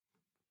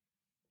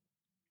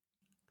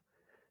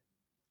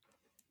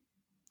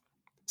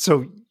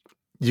So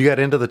you got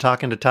into the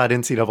Talking to Todd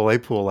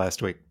NCAA pool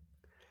last week.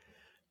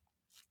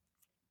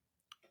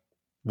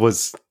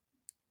 Was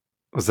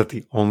that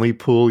the only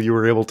pool you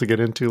were able to get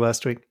into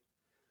last week?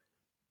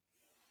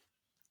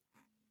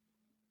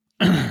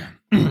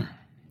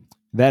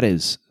 That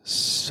is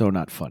so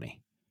not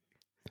funny.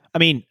 I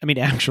mean,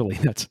 actually,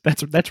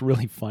 that's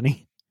really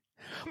funny,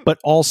 but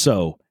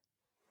also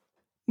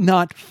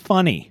not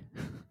funny.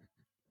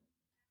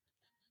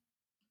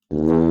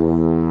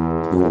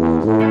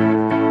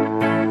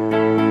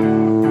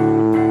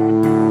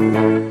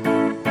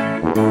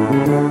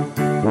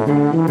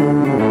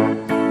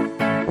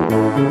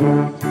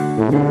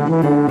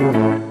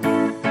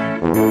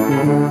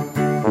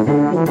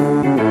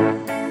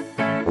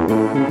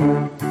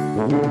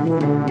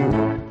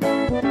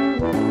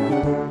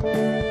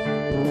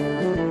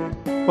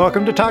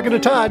 Welcome to Talking to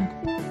Todd,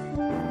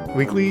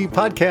 weekly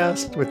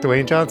podcast with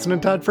Dwayne Johnson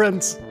and Todd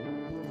Friends.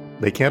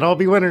 They can't all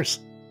be winners.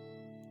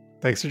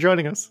 Thanks for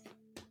joining us.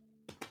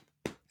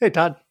 Hey,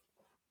 Todd.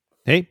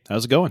 Hey,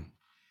 how's it going?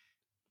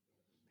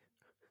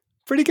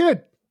 Pretty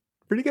good.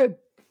 Pretty good.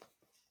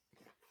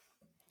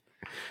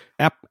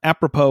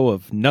 Apropos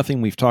of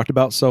nothing we've talked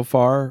about so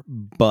far,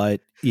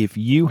 but if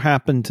you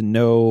happen to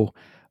know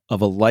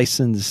of a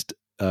licensed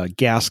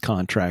gas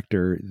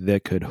contractor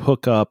that could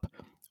hook up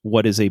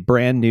what is a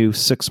brand new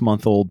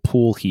 6-month-old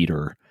pool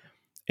heater,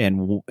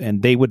 and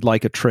they would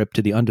like a trip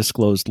to the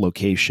undisclosed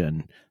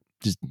location,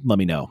 just let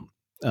me know.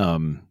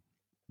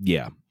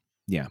 Yeah.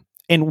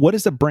 And what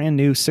is a brand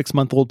new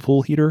 6-month-old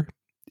pool heater?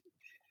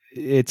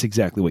 It's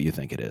exactly what you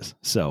think it is.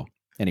 So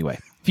anyway,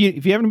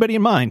 if you have anybody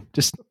in mind,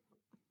 just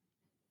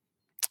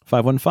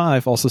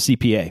 515, also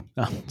CPA.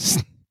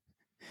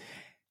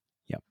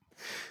 Yep.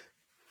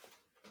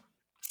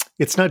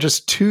 It's not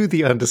just to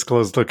the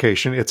undisclosed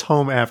location, it's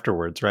home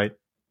afterwards, right?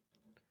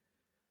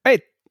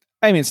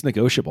 I mean, it's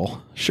negotiable.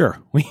 Sure.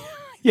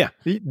 Yeah.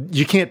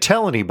 You can't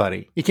tell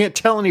anybody. You can't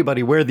tell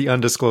anybody where the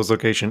undisclosed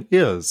location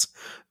is.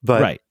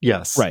 But right.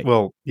 Yes. Right.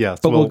 Well, yes.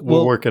 But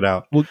we'll work it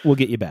out. We'll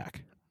get you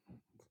back.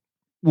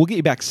 We'll get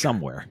you back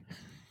somewhere.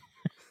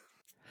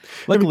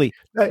 Luckily,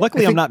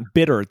 I'm not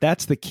bitter.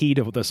 That's the key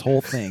to this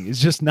whole thing, is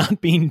just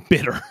not being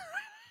bitter.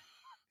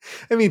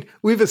 I mean,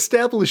 we've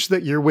established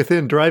that you're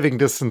within driving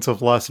distance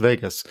of Las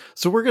Vegas.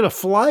 So we're going to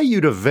fly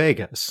you to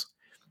Vegas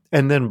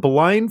and then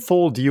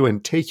blindfold you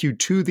and take you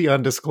to the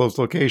undisclosed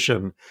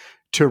location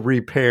to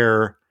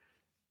repair,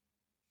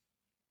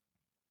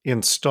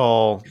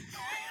 install,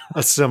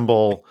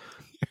 assemble,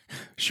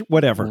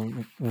 whatever,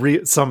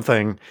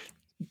 something.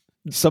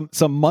 Some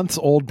months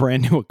old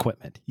brand new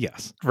equipment.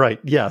 Yes. Right.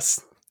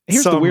 Yes.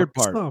 Here's the weird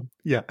part.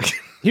 Yeah.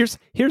 Here's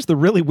the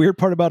really weird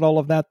part about all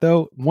of that,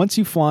 though. Once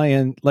you fly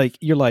in,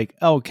 you're like,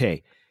 oh,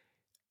 okay,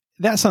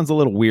 that sounds a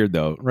little weird,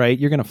 though, right?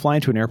 You're going to fly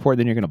into an airport,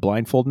 then you're going to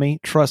blindfold me.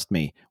 Trust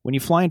me, when you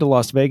fly into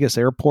Las Vegas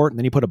airport and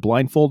then you put a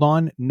blindfold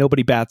on,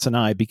 nobody bats an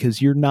eye,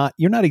 because you're not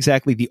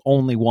exactly the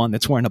only one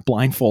that's wearing a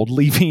blindfold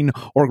leaving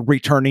or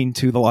returning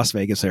to the Las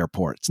Vegas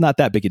airport. It's not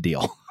that big a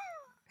deal.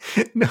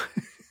 No.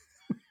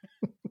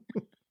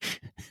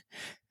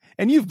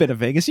 And you've been to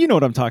Vegas, you know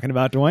what I'm talking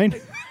about,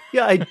 Dwayne.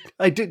 Yeah,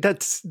 I did.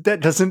 That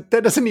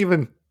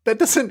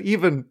doesn't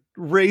even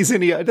raise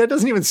any. That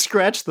doesn't even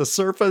scratch the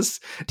surface.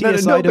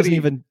 TSA doesn't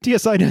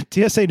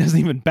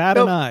even bat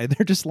an eye.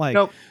 They're just like,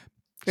 nope.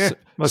 Yeah,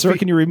 sir,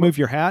 can you remove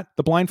your hat?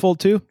 The blindfold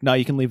too? No,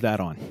 you can leave that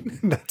on.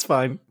 That's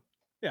fine.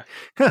 Yeah.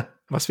 Huh,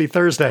 must be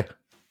Thursday.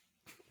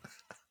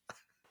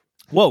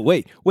 Whoa!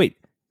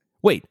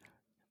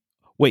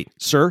 Wait,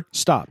 sir,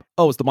 stop.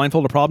 Oh, is the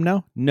blindfold a problem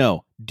now?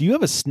 No. Do you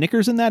have a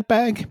Snickers in that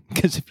bag?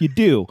 Because if you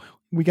do,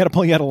 we got to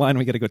pull you out of line.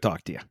 We got to go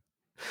talk to you.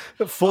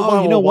 Full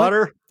bottle of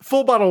water.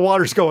 Full bottle of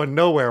water's going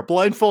nowhere.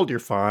 Blindfold, you're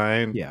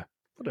fine. Yeah.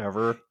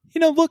 Whatever.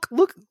 Look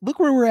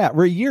where we're at.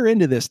 We're a year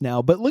into this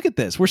now, but look at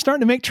this. We're starting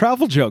to make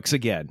travel jokes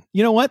again.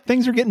 You know what?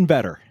 Things are getting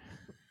better.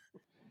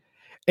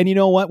 And you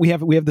know what? We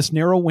have this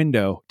narrow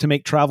window to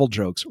make travel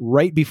jokes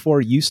right before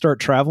you start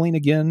traveling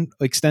again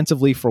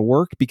extensively for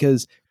work,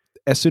 because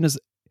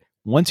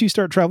once you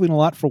start traveling a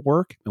lot for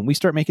work and we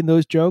start making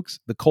those jokes,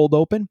 the cold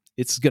open,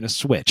 it's going to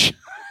switch.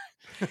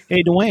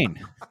 Hey, Dwayne,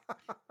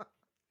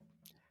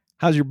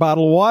 how's your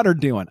bottle of water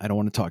doing? I don't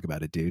want to talk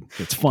about it, dude.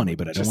 It's funny,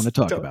 but I don't want to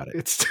talk about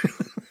it.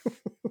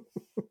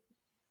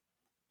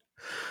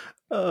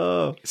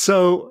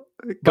 So,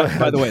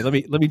 by the way, let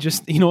me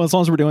just, as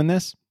long as we're doing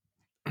this,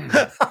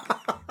 as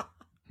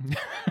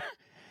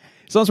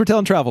long as we're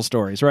telling travel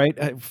stories,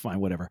 right?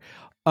 Fine, whatever.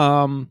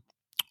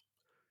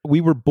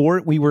 We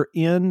were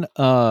in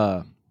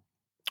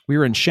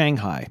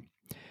Shanghai,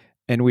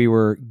 and we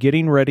were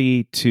getting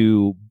ready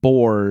to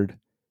board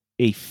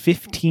a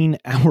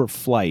 15-hour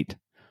flight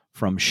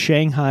from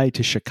Shanghai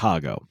to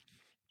Chicago.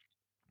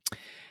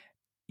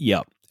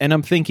 Yep. And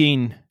I'm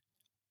thinking,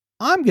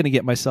 I'm going to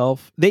get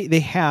myself, they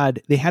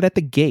had at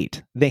the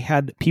gate, they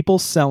had people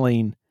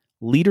selling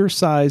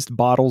liter-sized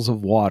bottles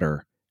of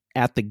water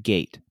at the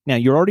gate. Now,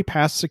 you're already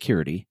past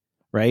security,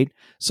 right?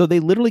 So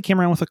they literally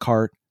came around with a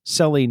cart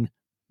selling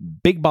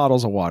big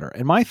bottles of water.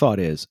 And my thought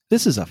is,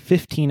 this is a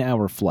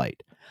 15-hour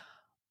flight.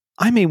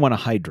 I may want to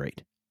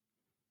hydrate.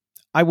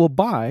 I will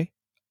buy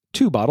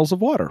 2 bottles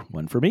of water,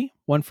 one for me,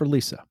 one for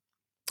Lisa.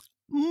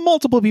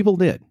 Multiple people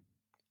did.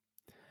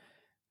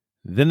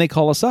 Then they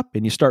call us up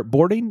and you start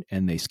boarding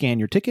and they scan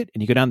your ticket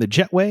and you go down the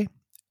jetway,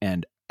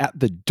 and at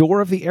the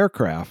door of the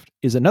aircraft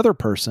is another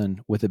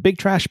person with a big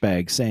trash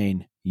bag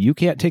saying, you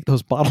can't take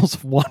those bottles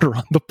of water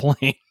on the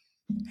plane.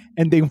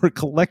 And they were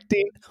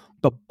collecting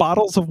the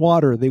bottles of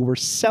water they were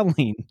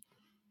selling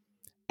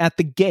at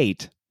the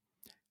gate,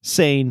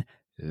 saying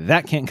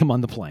that can't come on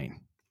the plane.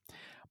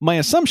 My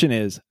assumption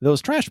is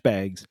those trash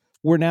bags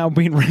were now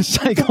being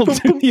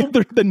recycled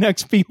to the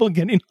next people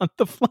getting on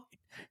the flight.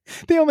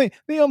 They only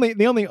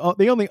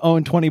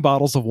own 20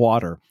 bottles of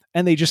water,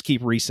 and they just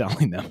keep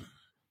reselling them.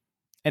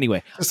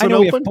 Anyway, this one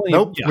open?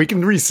 Nope, we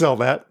can resell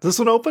that. This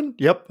one open?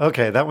 Yep.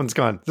 Okay, that one's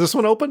gone. This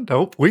one open?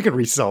 Nope, we can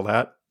resell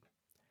that.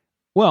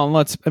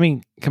 Well,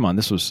 come on.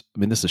 This is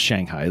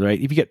Shanghai, right?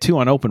 If you get 2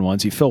 unopened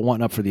ones, you fill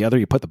one up for the other,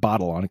 you put the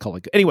bottle on and call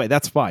it. Anyway,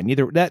 that's fine.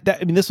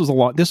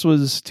 This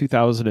was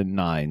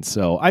 2009,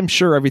 so I'm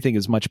sure everything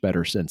is much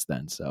better since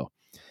then. So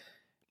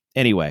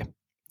anyway,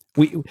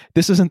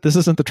 this isn't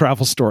the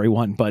travel story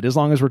one, but as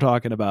long as we're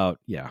talking about,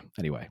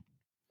 anyway.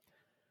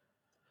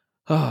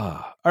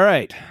 All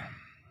right.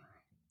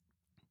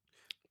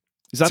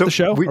 Is that the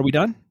show? Are we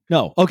done?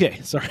 No.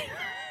 Okay. Sorry.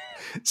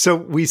 So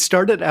we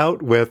started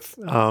out with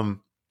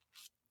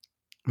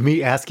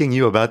me asking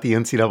you about the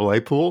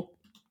NCAA pool.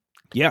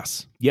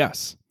 Yes.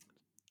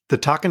 The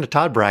Talking to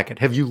Todd bracket.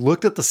 Have you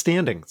looked at the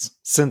standings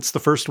since the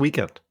first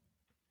weekend?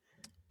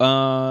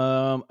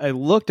 I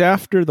looked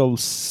after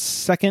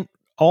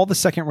all the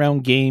second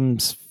round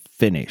games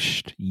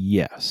finished.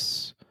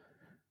 Yes.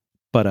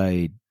 But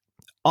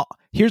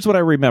here's what I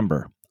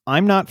remember.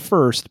 I'm not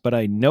first, but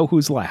I know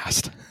who's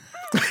last.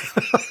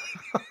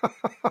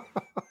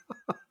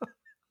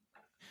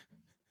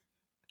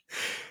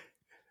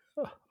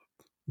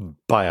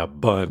 By a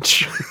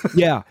bunch.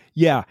 Yeah.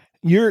 You've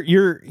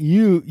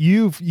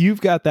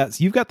got that.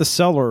 You've got the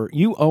cellar.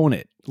 You own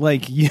it.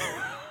 Like you.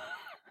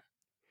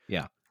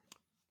 Yeah.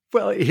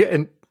 Well,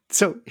 and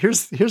so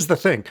here's the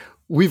thing.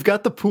 We've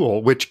got the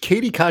pool, which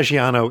Katie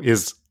Caggiano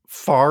is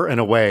far and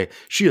away.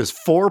 She is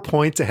 4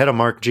 points ahead of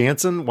Mark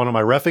Jansen, one of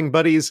my reffing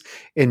buddies,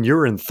 and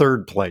you're in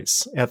third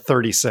place at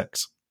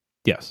 36.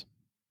 Yes.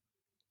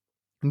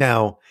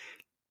 Now,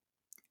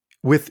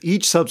 with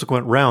each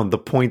subsequent round, the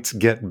points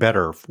get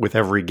better with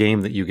every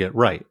game that you get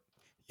right.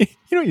 You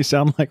know what you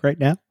sound like right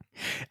now?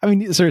 I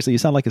mean, seriously, you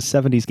sound like a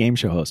 70s game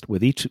show host.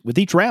 With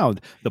each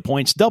round, the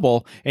points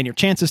double and your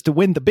chances to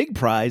win the big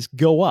prize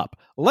go up.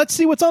 Let's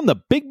see what's on the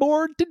big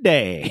board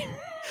today.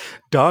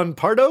 Don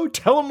Pardo,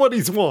 tell him what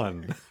he's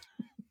won.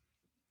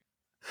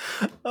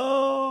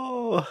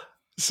 Oh,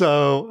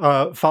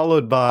 so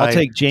followed by... I'll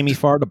take Jamie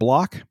Farr to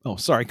block. Oh,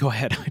 sorry, go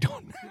ahead. I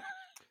don't...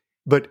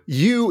 But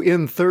you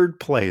in third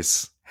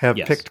place have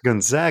picked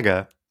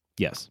Gonzaga.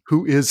 Yes.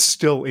 Who is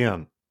still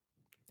in.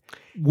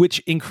 Which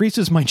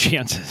increases my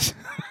chances.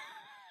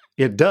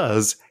 It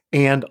does.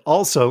 And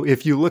also,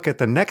 if you look at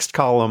the next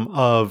column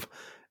of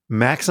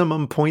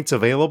maximum points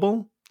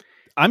available,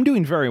 I'm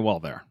doing very well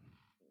there.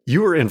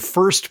 You are in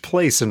first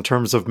place in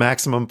terms of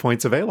maximum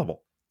points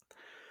available.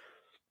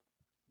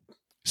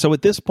 So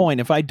at this point,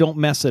 if I don't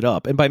mess it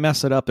up, and by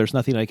mess it up, there's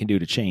nothing I can do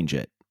to change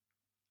it.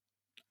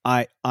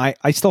 I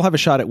still have a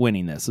shot at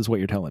winning this, is what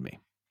you're telling me.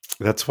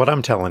 That's what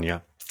I'm telling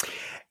you.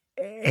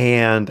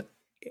 And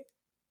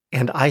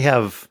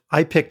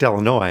I picked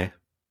Illinois.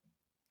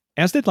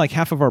 As did like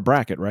half of our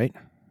bracket, right?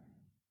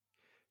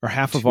 Or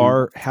half of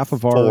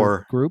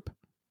our group?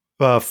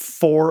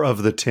 4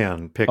 of the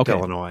 10 picked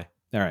Illinois.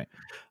 All right.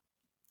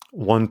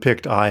 1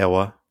 picked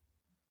Iowa.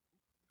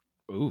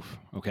 Oof.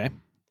 Okay.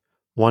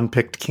 1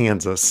 picked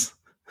Kansas.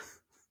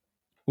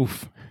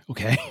 Oof.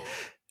 Okay.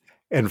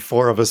 And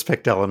 4 of us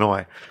picked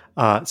Illinois.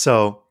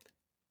 So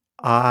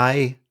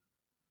I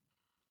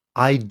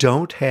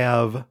don't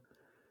have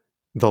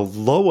the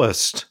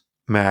lowest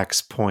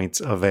max points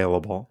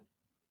available.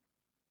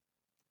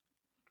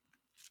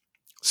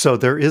 So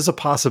there is a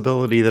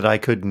possibility that I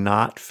could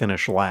not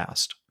finish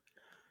last.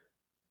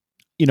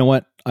 You know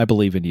what? I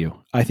believe in you.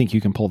 I think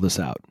you can pull this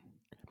out.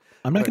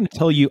 I'm not going to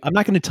tell you. I'm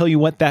not going to tell you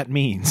what that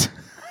means.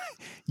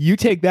 You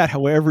take that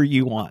however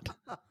you want.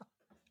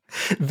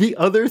 The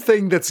other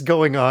thing that's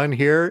going on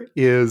here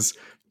is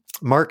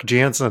Mark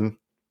Jansen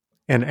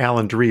and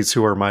Alan Dries,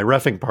 who are my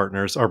reffing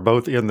partners, are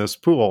both in this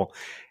pool.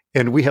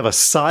 And we have a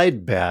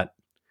side bet.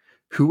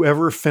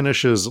 Whoever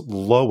finishes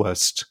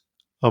lowest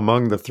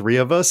among the 3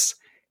 of us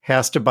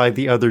has to buy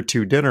the other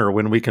 2 dinner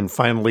when we can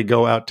finally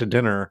go out to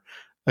dinner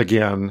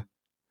again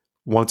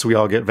once we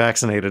all get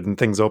vaccinated and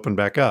things open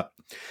back up.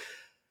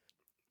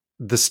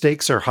 The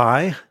stakes are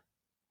high.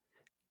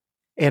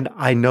 And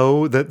I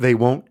know that they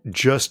won't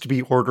just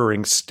be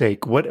ordering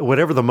steak.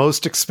 Whatever the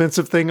most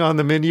expensive thing on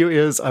the menu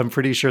is, I'm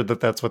pretty sure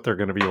that that's what they're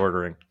going to be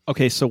ordering.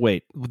 Okay, so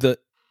wait. The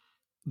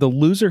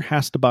loser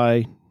has to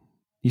buy...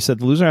 You said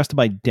the loser has to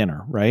buy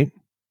dinner, right?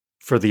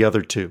 For the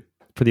other 2.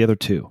 For the other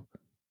 2.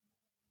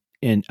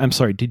 And I'm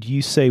sorry, did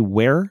you say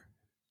where?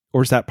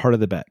 Or is that part of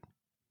the bet?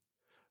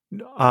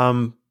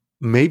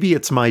 Maybe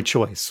it's my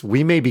choice.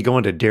 We may be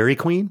going to Dairy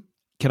Queen.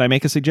 Can I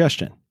make a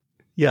suggestion?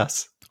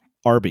 Yes.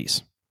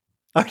 Arby's.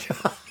 Are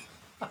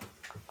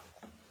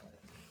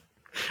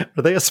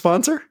they a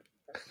sponsor?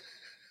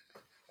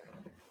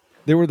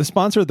 They were the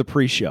sponsor of the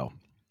pre-show.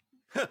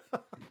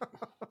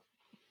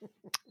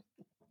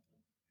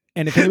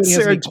 And if anybody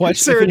has any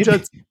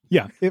questions,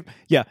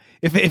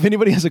 if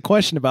anybody has a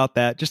question about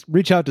that, just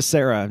reach out to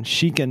Sarah and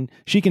she can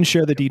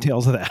share the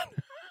details of that.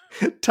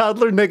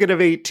 Toddler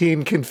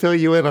 -18 can fill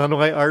you in on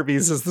why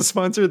Arby's is the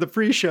sponsor of the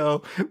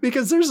pre-show,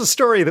 because there's a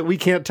story that we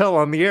can't tell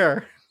on the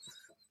air.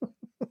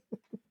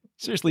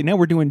 Seriously, now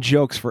we're doing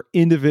jokes for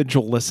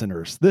individual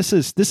listeners. This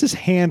is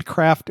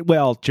handcrafted,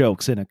 well,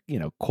 jokes in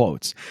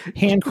quotes.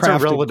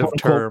 Handcrafted relative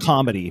term.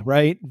 Comedy,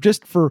 right?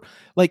 Just for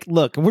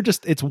look,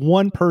 it's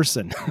one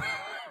person.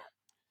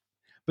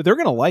 But they're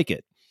going to like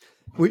it.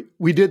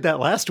 We did that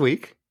last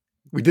week.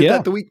 We did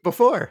that the week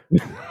before.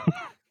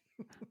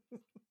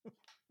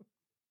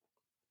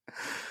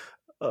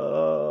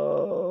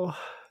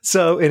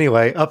 So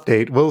anyway,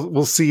 update.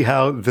 We'll see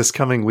how this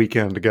coming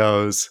weekend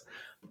goes.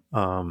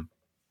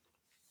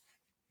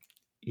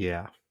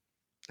 Yeah.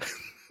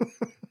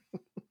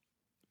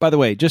 By the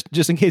way,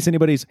 just in case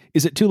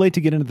is it too late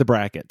to get into the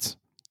brackets?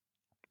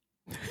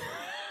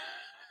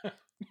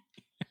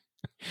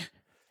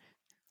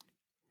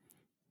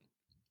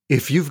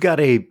 If you've got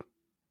a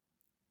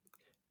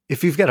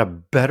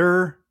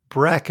better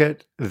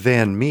bracket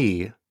than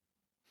me,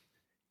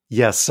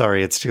 yes,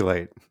 sorry, it's too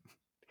late.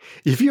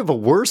 If you have a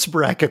worse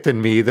bracket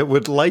than me that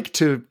would like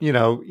to,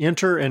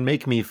 enter and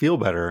make me feel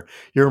better,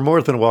 you're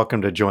more than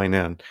welcome to join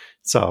in.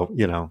 So,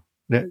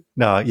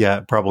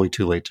 probably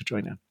too late to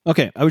join in.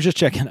 Okay, I was just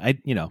checking. I,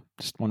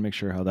 just want to make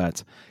sure how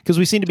that's, because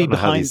we seem to be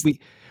behind.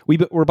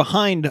 We're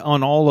behind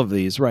on all of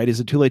these, right? Is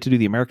it too late to do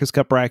the America's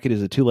Cup bracket?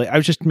 Is it too late? I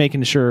was just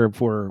making sure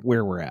for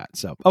where we're at.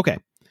 So, okay.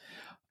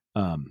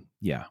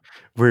 Yeah.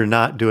 We're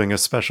not doing a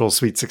special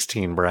Sweet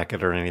 16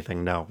 bracket or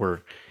anything. No,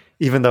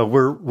 even though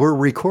we're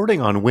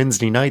recording on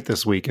Wednesday night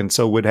this week, and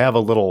so would have a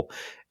little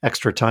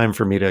extra time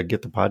for me to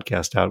get the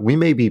podcast out. We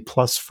may be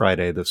plus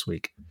Friday this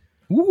week.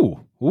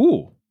 Ooh.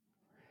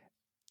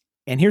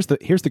 And here's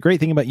the great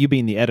thing about you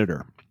being the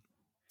editor.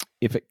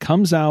 If it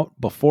comes out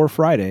before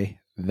Friday,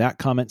 that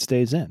comment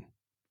stays in.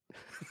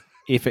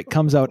 If it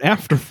comes out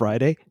after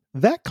Friday,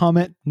 that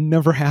comment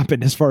never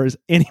happened as far as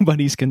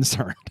anybody's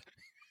concerned.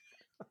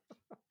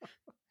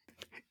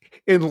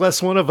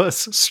 Unless one of us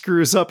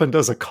screws up and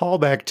does a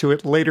callback to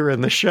it later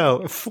in the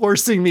show,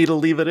 forcing me to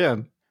leave it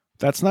in.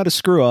 That's not a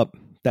screw up.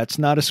 That's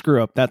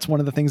one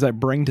of the things I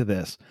bring to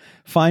this.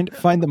 Find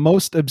the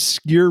most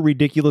obscure,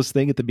 ridiculous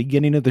thing at the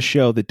beginning of the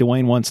show that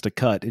Dwayne wants to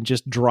cut and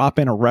just drop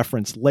in a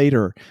reference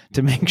later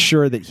to make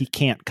sure that he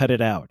can't cut it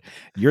out.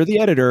 You're the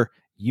editor.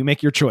 You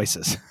make your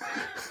choices.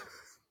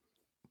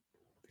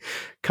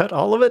 Cut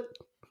all of it.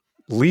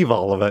 Leave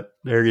all of it.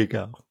 There you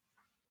go.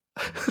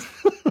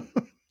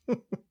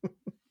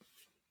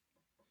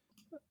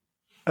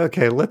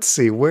 Okay, let's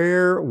see.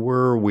 Where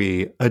were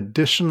we?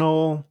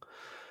 Additional...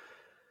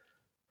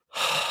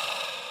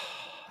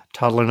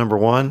 Toddler number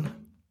 1.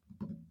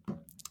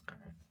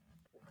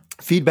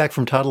 Feedback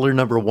from toddler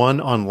number 1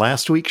 on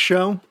last week's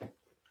show.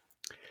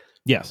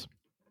 Yes.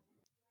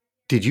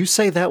 Did you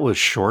say that was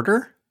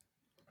shorter?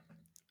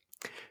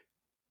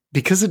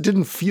 Because it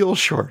didn't feel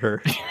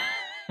shorter.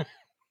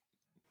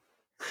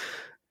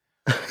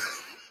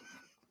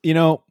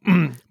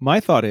 My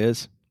thought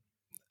is,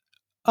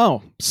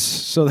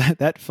 so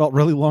that felt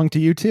really long to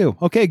you too.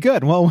 Okay,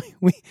 good. Well,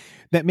 we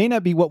that may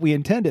not be what we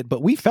intended,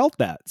 but we felt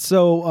that.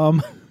 So,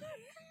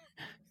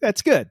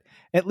 that's good.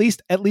 At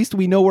least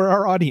we know where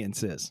our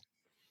audience is.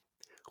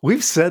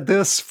 We've said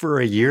this for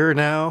a year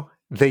now.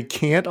 They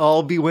can't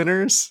all be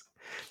winners.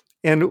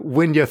 And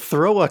when you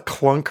throw a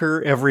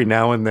clunker every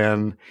now and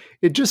then,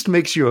 it just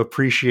makes you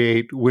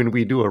appreciate when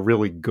we do a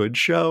really good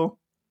show.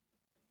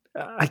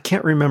 I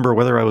can't remember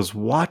whether I was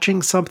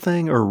watching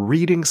something or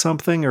reading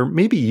something, or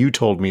maybe you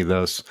told me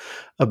this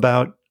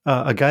about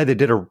a guy that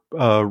did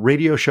a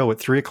radio show at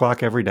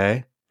 3:00 every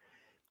day.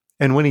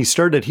 And when he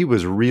started, he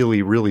was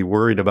really, really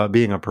worried about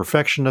being a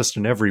perfectionist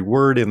and every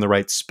word in the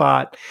right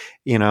spot,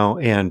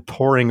 and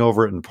poring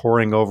over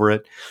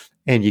it.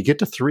 And you get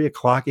to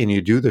 3:00 and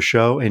you do the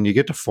show, and you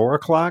get to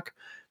 4:00,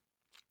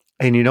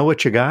 and you know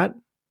what you got?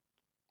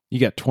 You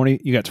got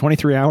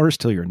 23 hours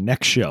till your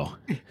next show.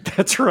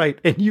 That's right.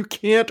 And you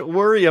can't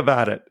worry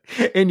about it.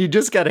 And you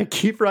just got to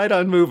keep right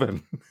on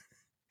moving,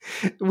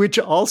 which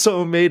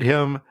also made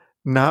him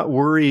not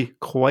worry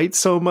quite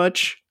so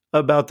much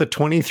about the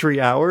 23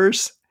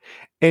 hours.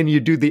 And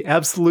you do the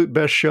absolute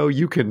best show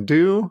you can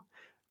do,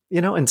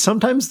 and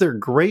sometimes they're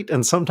great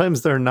and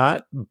sometimes they're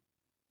not.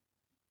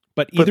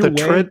 But either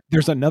way,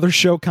 there's another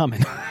show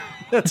coming.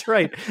 That's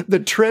right. The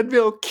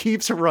treadmill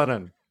keeps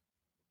running.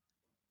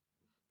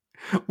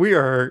 We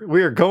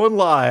are going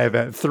live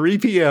at 3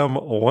 p.m.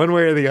 one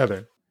way or the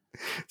other.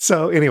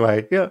 So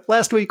anyway,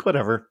 last week,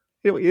 whatever.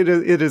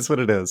 It is what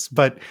it is.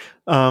 But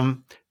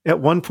at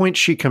one point,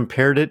 she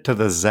compared it to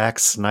the Zack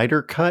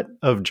Snyder cut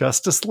of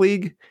Justice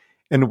League.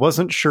 and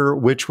wasn't sure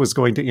which was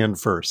going to end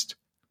first.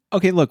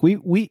 Okay, look, we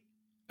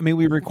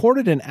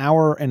recorded an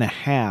hour and a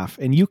half,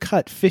 and you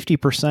cut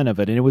 50% of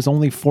it, and it was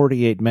only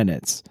 48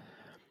 minutes.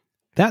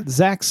 That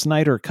Zack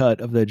Snyder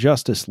cut of the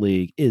Justice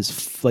League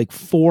is like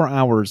 4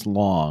 hours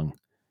long.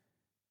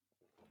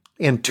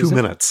 And 2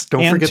 minutes.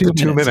 Don't forget the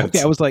 2 minutes.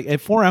 Okay, I was like, at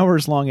 4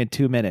 hours long and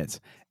 2 minutes.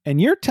 And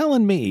you're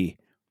telling me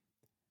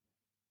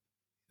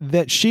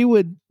that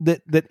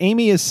that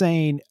Amy is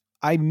saying,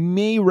 I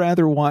may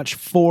rather watch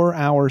 4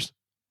 hours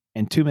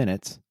and 2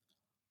 minutes.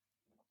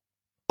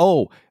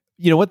 Oh,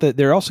 you know what?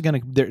 They're also going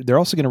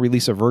to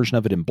release a version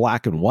of it in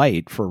black and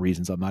white for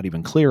reasons I'm not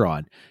even clear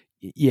on.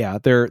 Yeah,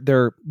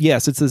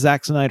 yes, it's the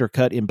Zack Snyder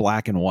cut in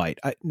black and white.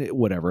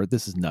 Whatever.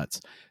 This is nuts.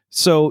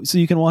 So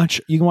you can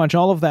watch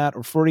all of that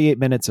or 48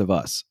 minutes of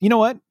us. You know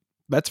what?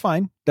 That's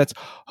fine. You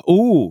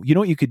know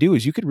what you could do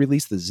is you could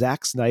release the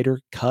Zack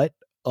Snyder cut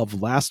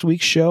of last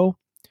week's show,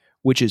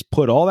 which is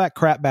put all that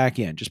crap back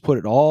in. Just put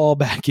it all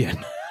back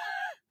in.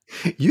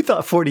 You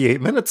thought 48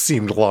 minutes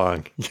seemed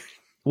long.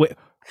 Wait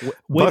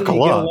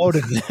Buckle up. Get a load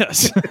of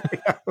this.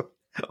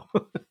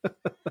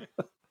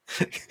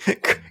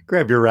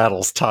 Grab your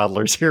rattles,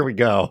 toddlers. Here we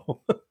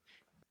go.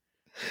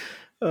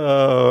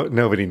 Oh,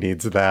 nobody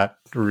needs that.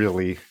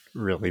 Really,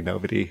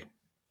 nobody.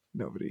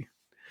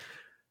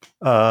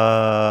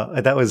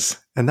 That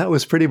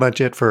was pretty much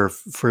it for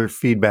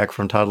feedback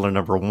from toddler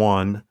number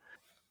 1.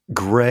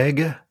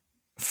 Greg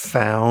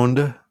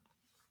found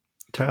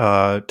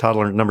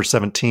toddler number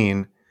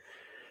 17.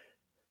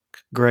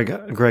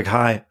 Greg,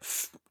 hi.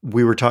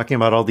 We were talking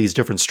about all these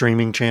different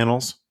streaming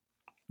channels.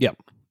 Yep.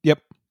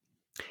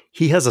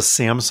 He has a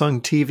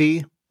Samsung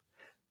TV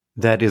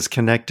that is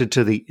connected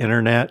to the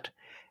internet,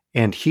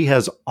 and he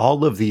has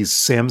all of these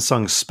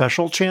Samsung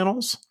special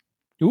channels.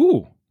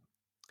 Ooh.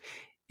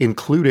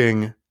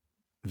 Including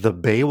the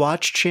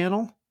Baywatch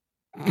channel.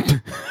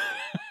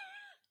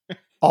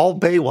 All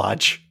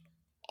Baywatch,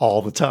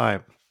 all the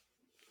time.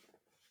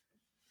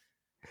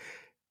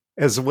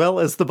 As well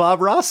as the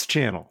Bob Ross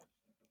channel.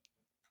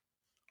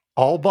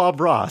 All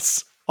Bob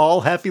Ross, all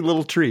happy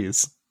little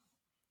trees,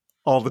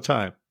 all the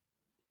time.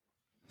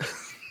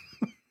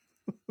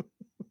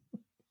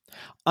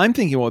 I'm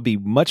thinking what would be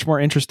much more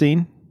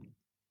interesting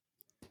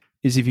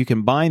is if you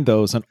combine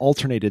those and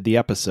alternated the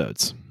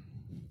episodes.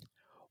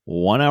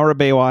 1 hour of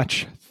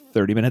Baywatch,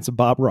 30 minutes of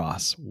Bob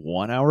Ross.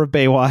 1 hour of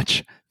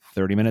Baywatch,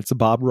 30 minutes of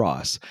Bob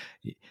Ross.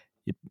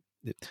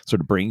 It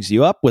sort of brings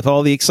you up with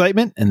all the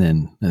excitement and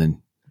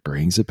then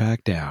brings it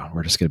back down.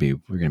 We're going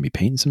to be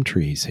painting some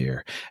trees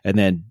here. And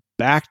then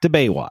back to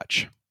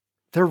Baywatch.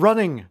 They're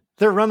running.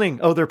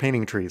 Oh, they're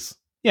painting trees.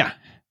 Yeah.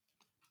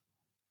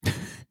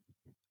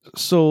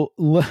 So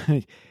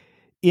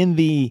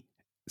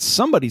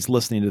somebody's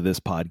listening to this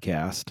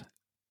podcast.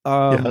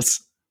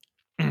 Yes.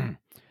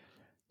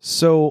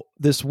 So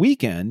this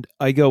weekend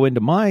I go into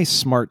my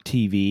smart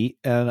TV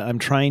and I'm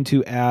trying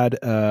to add,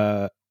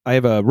 I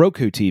have a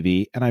Roku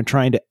TV and I'm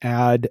trying to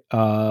add,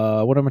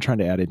 what am I trying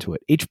to add into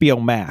it?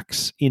 HBO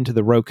Max into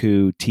the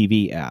Roku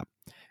TV app.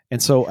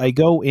 And so I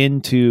go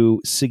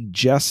into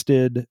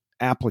suggested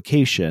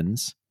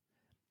applications.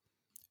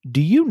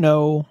 Do you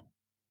know?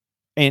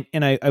 And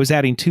I was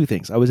adding two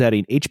things. I was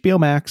adding HBO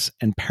Max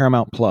and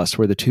Paramount Plus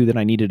were the two that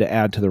I needed to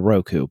add to the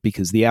Roku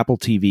because the Apple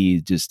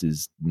TV just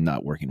is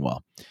not working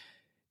well.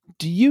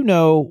 Do you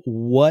know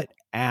what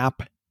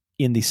app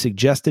in the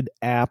suggested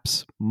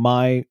apps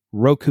my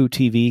Roku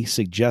TV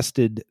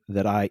suggested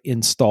that I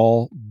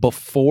install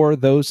before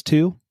those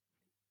two?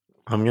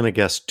 I'm going to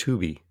guess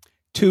Tubi.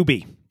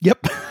 Tubi.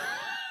 Yep.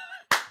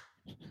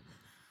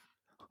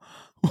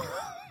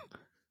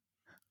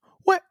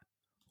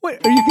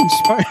 What? Are you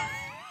conspiring?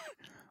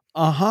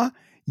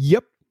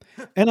 Yep.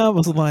 And I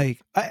was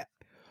like,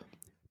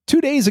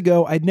 2 days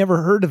ago, I'd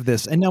never heard of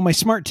this. And now my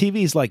smart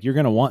TV is like, you're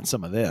going to want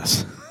some of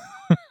this.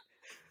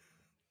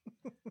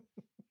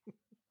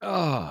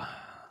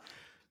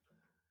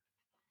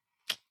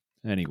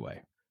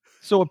 Anyway.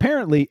 So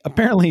apparently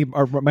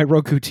my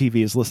Roku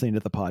TV is listening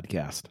to the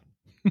podcast.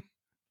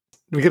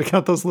 We going to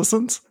count those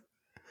listens?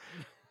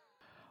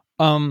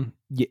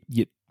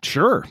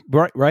 Sure.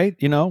 Right.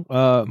 You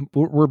know,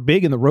 we're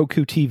big in the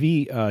Roku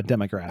TV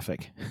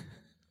demographic.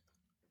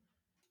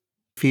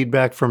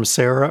 Feedback from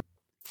Sarah.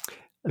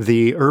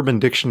 The Urban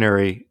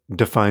Dictionary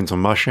defines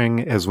mushing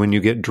as when you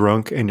get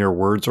drunk and your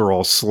words are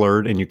all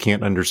slurred and you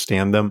can't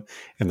understand them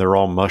and they're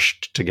all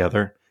mushed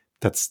together.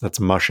 That's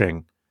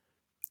mushing.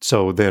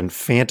 So then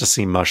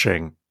fantasy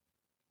mushing.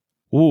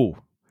 Ooh,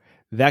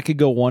 that could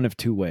go one of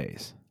two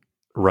ways.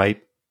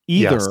 Right?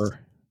 Either. Yes.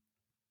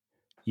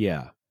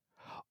 Yeah.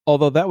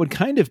 Although that would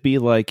kind of be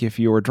like if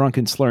you were drunk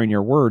and slurring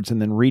your words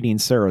and then reading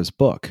Sarah's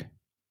book.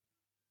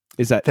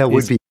 That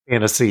would be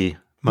fantasy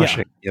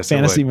mushing? Yeah, yes,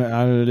 fantasy.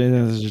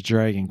 A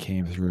dragon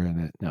came through in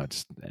it. No,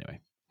 just anyway.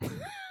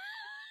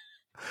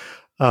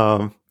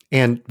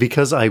 And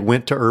because I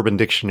went to Urban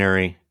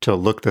Dictionary to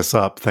look this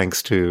up,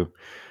 thanks to,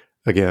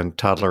 again,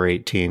 Toddler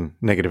 18,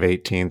 Negative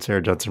 18,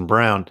 Sarah Johnson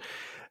Brown,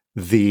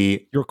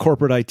 your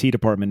corporate IT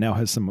department now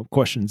has some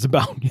questions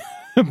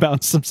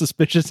about some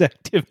suspicious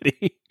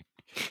activity.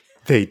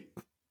 They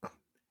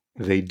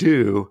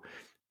do.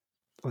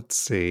 Let's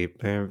see.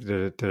 How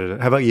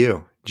about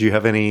you? Do you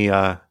have any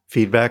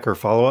feedback or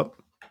follow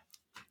up?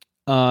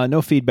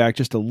 No feedback,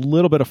 just a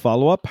little bit of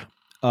follow up.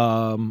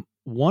 1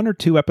 or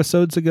 2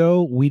 episodes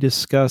ago, we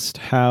discussed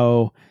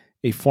how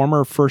a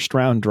former first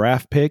round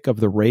draft pick of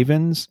the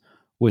Ravens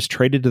was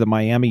traded to the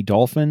Miami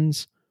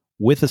Dolphins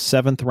with a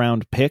 7th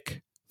round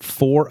pick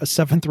for a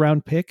 7th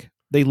round pick.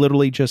 They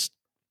literally just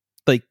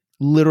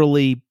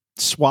literally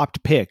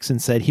swapped picks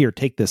and said, "Here,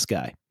 take this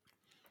guy."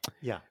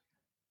 Yeah.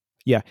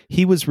 Yeah.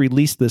 He was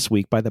released this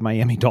week by the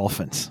Miami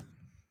Dolphins.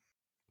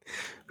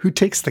 Who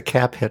takes the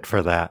cap hit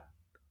for that?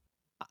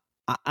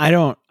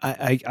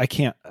 I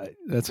can't.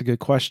 That's a good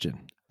question.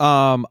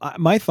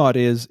 My thought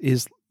is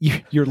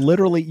you're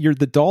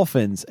the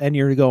Dolphins and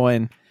you're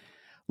going,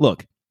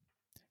 look,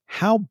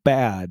 how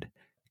bad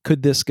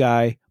could this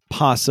guy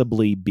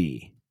possibly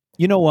be?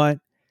 You know what?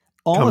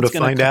 Come to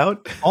find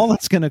out, all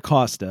it's going to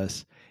cost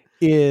us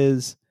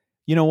is,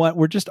 you know what?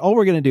 All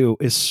we're going to do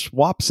is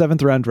swap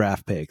 7th round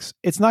draft picks.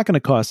 It's not going to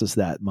cost us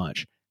that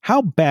much.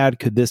 How bad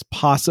could this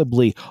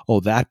possibly? Oh,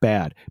 that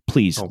bad.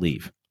 Please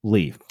leave.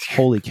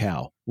 Holy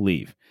cow.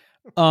 Leave.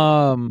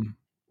 And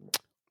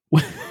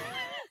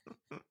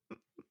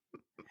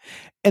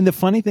the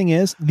funny thing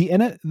is,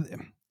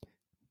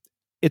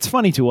 it's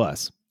funny to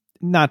us,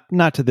 not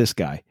to this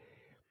guy.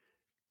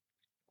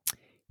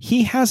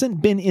 He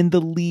hasn't been in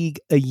the league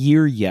a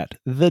year yet.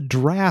 The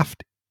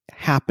draft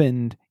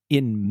happened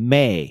in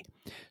May.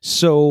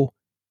 So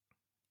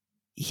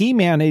he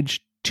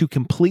managed to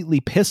completely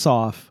piss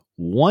off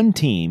one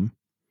team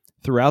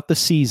throughout the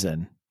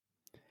season.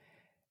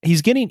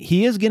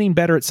 He is getting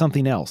better at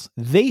something else.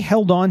 They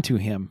held on to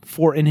him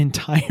for an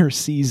entire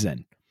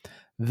season.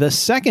 The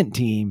second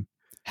team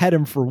had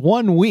him for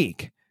 1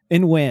 week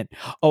and went,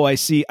 "Oh, I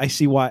see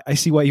why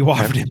you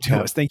offered him to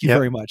us. Thank you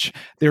very much.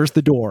 There's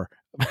the door."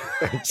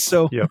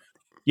 So,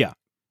 yeah.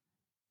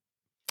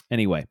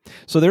 Anyway,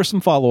 so there's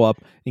some follow up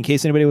in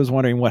case anybody was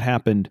wondering what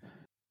happened.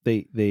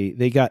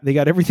 They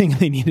got everything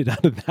they needed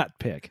out of that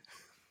pick.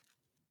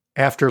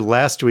 After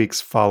last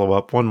week's follow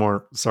up, one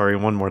more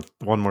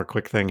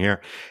quick thing here.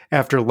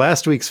 After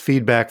last week's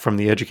feedback from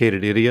the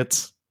Educated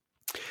Idiots,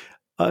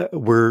 I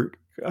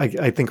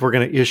think we're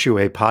going to issue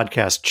a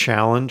podcast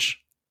challenge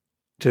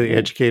to the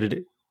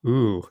Educated.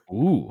 Ooh.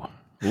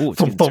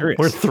 It's getting serious.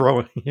 We're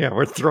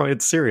throwing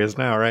it serious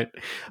now, right?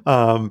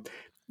 I'm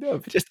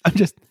just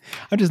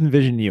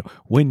envisioning you.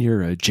 When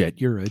you're a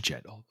jet, you're a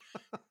jet.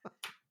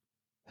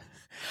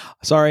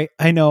 Sorry,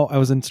 I know I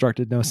was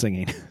instructed no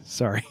singing.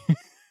 Sorry.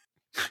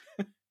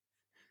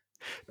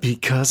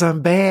 Because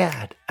I'm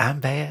bad.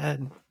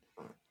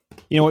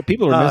 You know what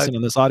people are missing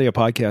on this audio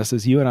podcast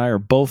is you and I are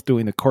both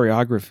doing the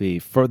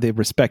choreography for the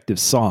respective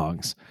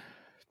songs,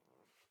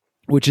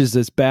 which is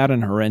as bad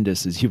and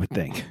horrendous as you would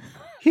think.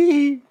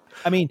 We're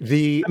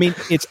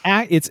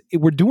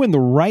doing the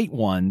right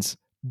ones,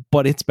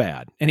 but it's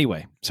bad.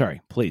 Anyway,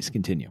 sorry, please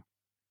continue.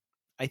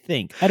 I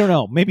don't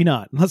know. Maybe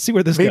not. Let's see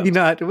where this goes. Maybe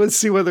not. Let's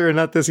see whether or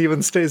not this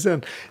even stays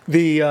in.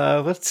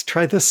 Let's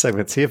try this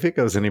segment, see if it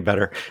goes any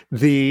better.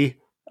 The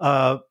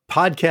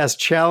podcast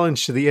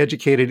challenge to the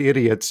Educated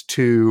Idiots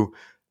to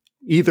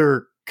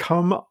either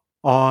come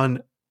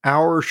on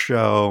our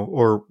show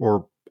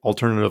or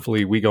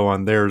alternatively we go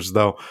on theirs,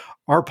 though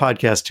our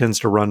podcast tends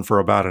to run for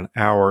about an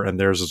hour and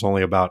theirs is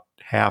only about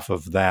half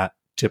of that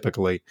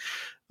typically.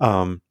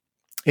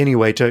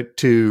 Anyway,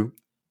 to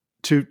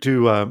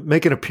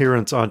make an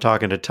appearance on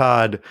Talking to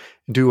Todd,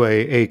 do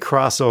a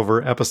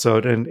crossover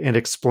episode and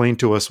explain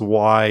to us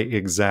why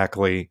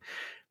exactly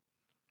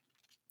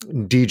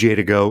DJ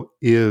To Go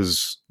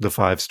is the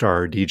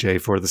 5-star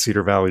DJ for the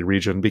Cedar Valley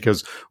region,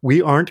 because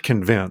we aren't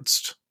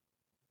convinced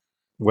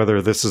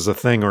whether this is a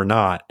thing or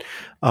not.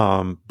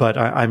 But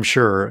I'm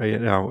sure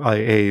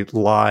a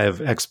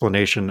live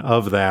explanation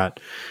of that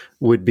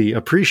would be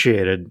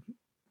appreciated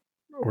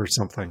or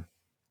something.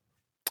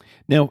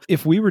 Now,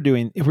 if we were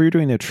doing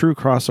a true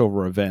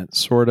crossover event,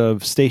 sort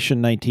of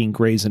Station 19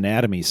 Grey's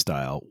Anatomy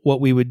style,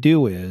 what we would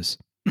do is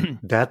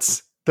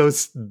those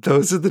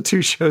are the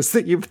 2 shows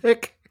that you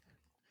pick.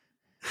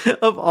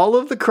 Of all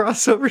of the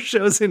crossover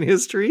shows in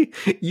history,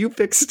 you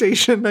pick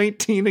Station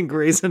 19 and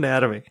Grey's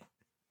Anatomy.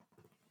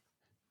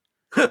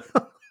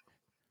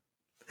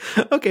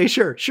 Okay,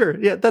 sure.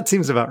 Yeah, that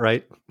seems about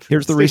right.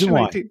 Here's the reason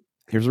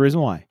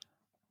why.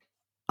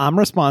 I'm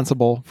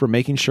responsible for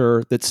making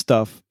sure that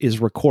stuff is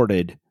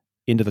recorded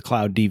into the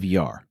cloud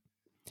DVR.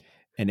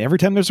 And every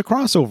time there's a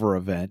crossover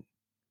event,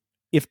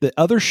 if the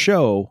other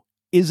show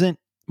isn't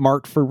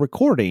marked for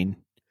recording,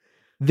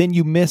 then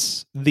you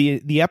miss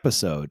the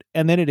episode.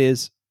 And then it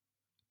is,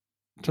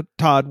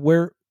 Todd,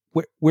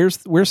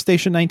 where's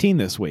Station 19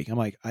 this week? I'm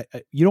like,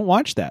 you don't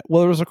watch that.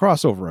 Well, there was a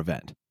crossover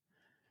event.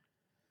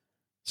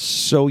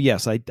 So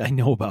yes, I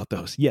know about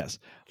those. Yes.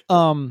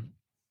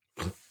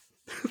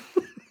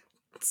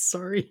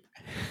 Sorry.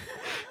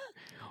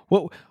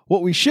 What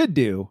we should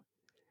do,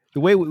 the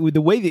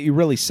way that you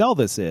really sell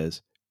this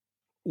is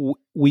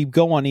we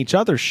go on each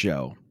other's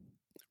show,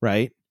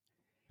 right?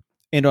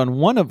 And on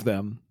one of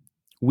them,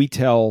 we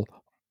tell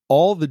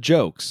all the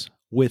jokes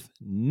with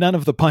none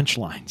of the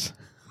punchlines.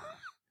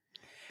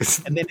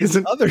 And then his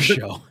other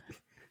show.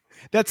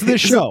 That's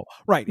this show.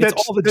 Right. It's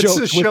all the jokes.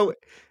 That's the show.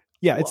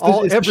 Yeah, it's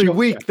every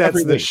week. Yeah,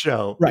 that's the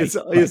show. Right,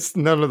 it's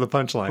none of the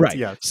punchlines. Right.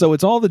 Yeah. So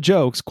it's all the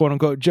jokes, quote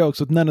unquote jokes,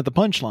 with none of the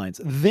punchlines.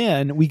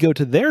 Then we go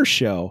to their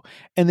show,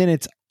 and then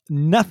it's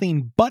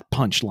nothing but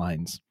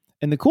punchlines.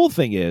 And the cool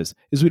thing is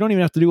we don't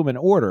even have to do them in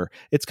order.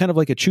 It's kind of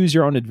like a choose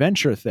your own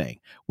adventure thing,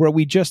 where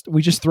we just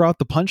throw out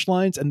the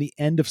punchlines and the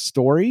end of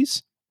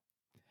stories,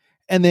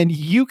 and then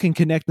you can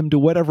connect them to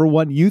whatever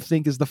one you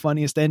think is the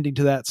funniest ending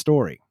to that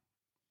story.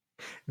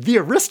 The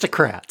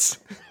Aristocrats.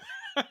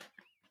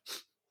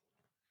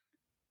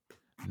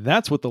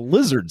 That's what the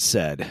lizard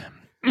said.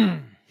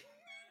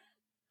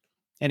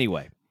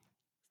 Anyway.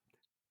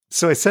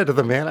 So I said to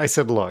the man, I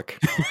said, look.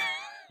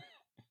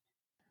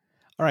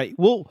 All right,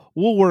 we'll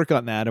work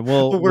on that, and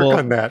we'll work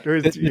on that.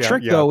 The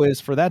trick, though, is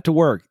for that to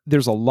work,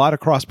 there's a lot of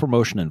cross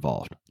promotion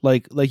involved.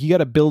 Like you got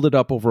to build it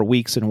up over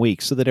weeks and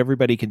weeks so that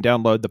everybody can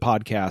download the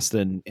podcast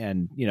and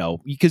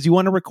because you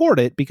want to record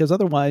it, because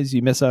otherwise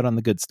you miss out on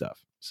the good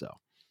stuff. So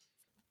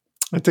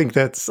I think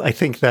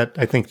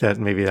that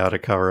maybe ought to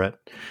cover it.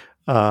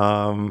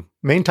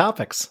 Main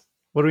topics.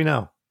 What do we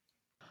know?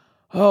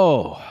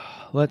 Oh,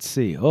 let's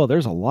see. Oh,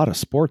 there's a lot of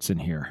sports in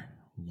here.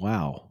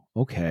 Wow.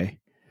 Okay.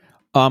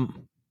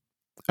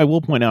 I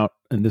will point out,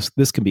 and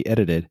this can be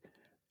edited.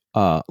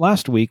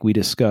 Last week we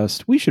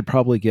discussed we should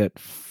probably get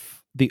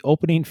the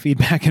opening,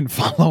 feedback, and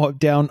follow-up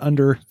down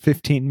under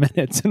 15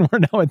 minutes, and we're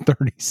now at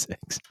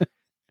 36.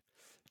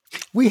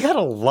 We had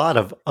a lot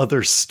of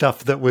other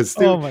stuff that was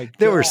there. Oh my God.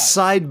 There were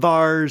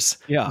sidebars.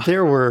 Yeah.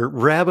 There were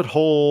rabbit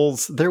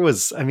holes. There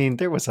was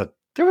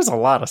a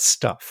lot of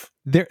stuff.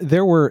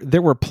 There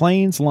were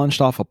planes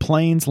launched off of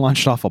planes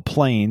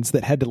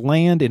that had to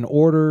land in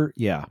order.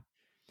 Yeah.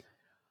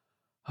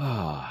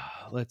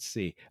 Let's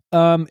see.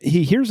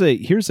 Here's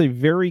a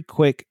very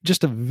quick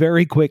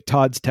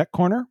Todd's Tech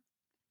Corner.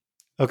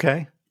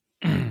 Okay.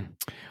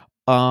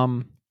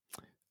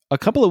 A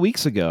couple of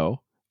weeks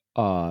ago,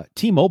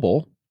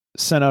 T-Mobile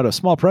sent out a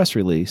small press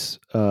release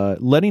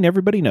letting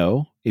everybody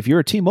know, if you're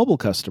a T-Mobile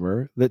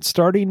customer, that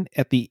starting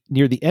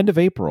near the end of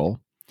April,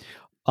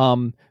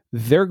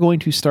 they're going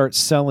to start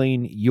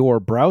selling your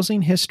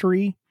browsing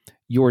history,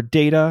 your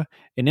data,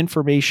 and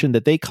information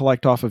that they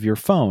collect off of your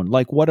phone,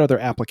 like what other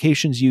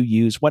applications you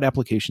use,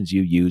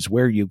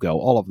 where you go,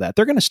 all of that.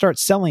 They're going to start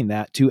selling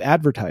that to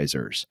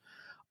advertisers,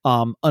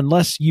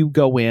 unless you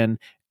go in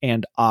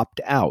and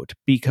opt out,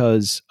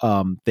 because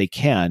they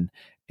can.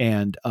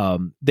 And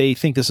they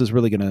think this is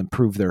really going to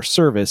improve their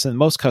service. And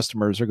most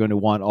customers are going to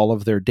want all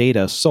of their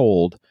data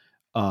sold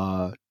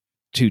to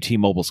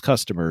T-Mobile's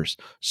customers.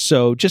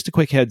 So just a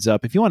quick heads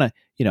up, if you want to,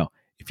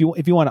 if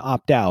you want to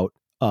opt out,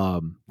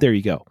 there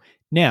you go.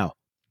 Now,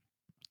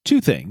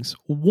 two things.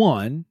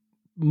 One,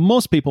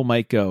 most people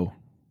might go,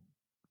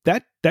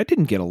 that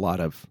didn't get a lot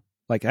of,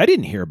 like, I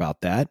didn't hear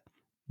about that.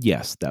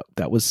 Yes,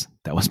 that was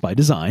by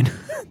design.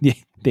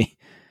 They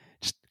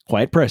just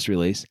quiet press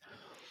release.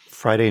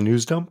 Friday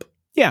news dump?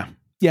 Yeah,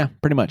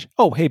 pretty much.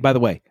 Oh, hey, by the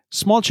way,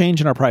 small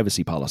change in our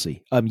privacy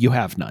policy. You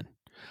have none.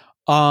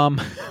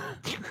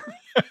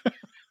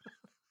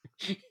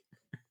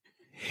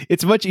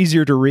 It's much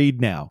easier to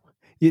read now.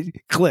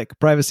 Click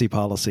privacy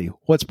policy.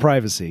 What's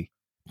privacy?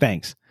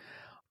 Thanks.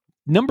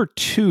 Number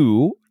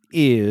two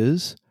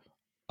is,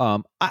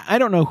 I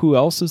don't know who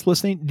else is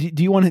listening.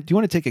 Do you want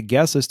to take a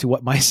guess as to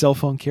what my cell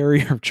phone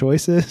carrier of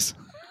choice is?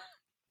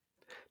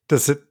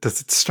 Does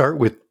it start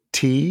with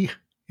T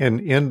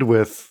and end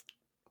with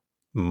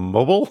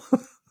mobile?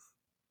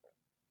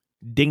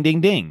 Ding,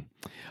 ding, ding.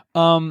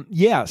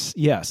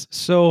 Yes.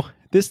 So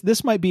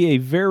this might be a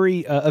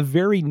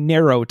very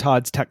narrow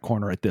Todd's Tech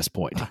Corner at this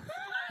point.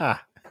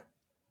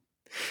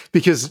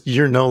 Because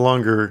you're no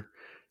longer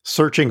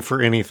searching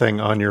for anything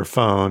on your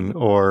phone,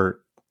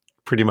 or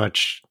pretty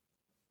much.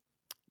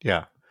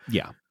 Yeah.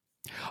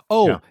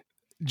 Oh, yeah.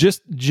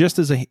 Just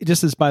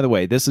as by the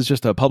way, this is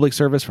just a public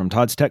service from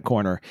Todd's Tech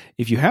Corner.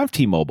 If you have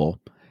T-Mobile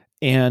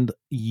and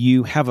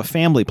you have a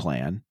family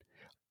plan,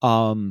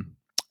 and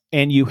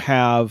you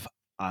have,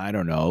 I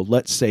don't know,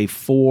 let's say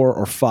 4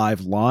 or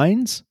 5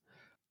 lines,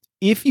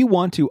 if you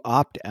want to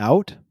opt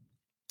out,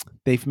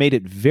 they've made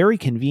it very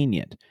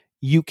convenient.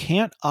 You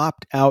can't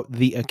opt out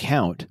the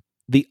account.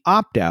 The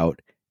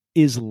opt-out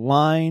is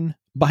line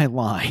by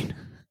line.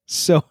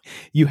 So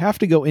you have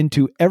to go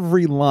into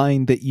every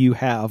line that you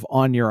have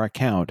on your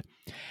account.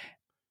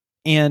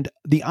 And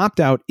the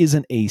opt-out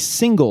isn't a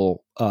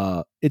single,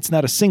 it's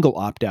not a single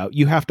opt-out.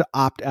 You have to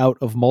opt out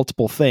of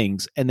multiple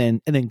things and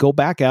then go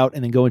back out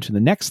and then go into the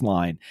next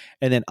line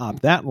and then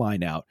opt that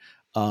line out.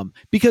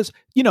 Because,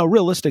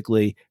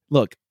 realistically,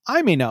 look,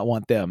 I may not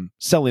want them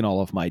selling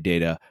all of my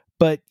data,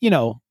 but,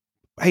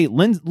 hey,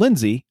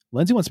 Lindsay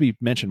wants to be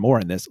mentioned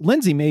more in this.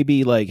 Lindsay may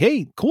be like,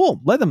 hey,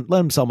 cool, let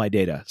them sell my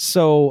data.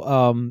 So,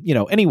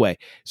 anyway,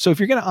 so if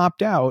you're going to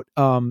opt out,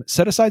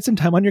 set aside some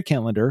time on your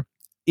calendar.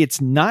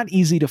 It's not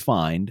easy to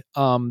find.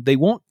 They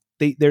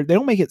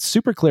don't make it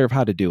super clear of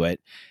how to do it.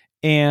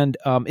 and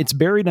it's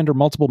buried under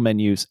multiple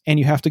menus, and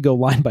you have to go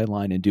line by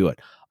line and do it.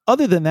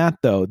 Other than that,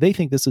 though, they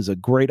think this is a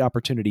great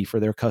opportunity for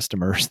their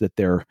customers that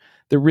they're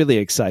really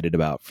excited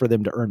about, for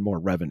them to earn more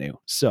revenue.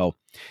 So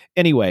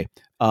anyway,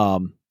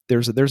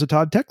 there's a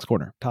Todd's Tech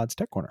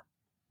Corner,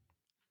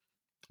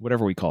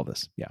 whatever we call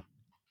this. Yeah.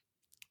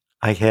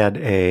 I had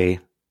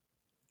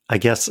I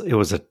guess it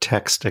was a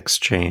text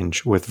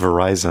exchange with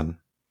Verizon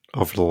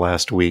over the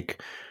last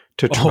week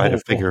to try to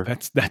figure.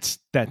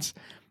 That's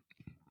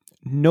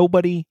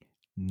nobody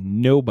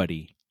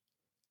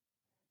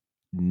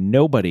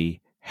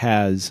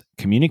has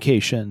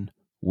communication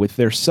with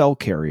their cell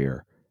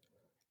carrier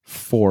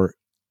for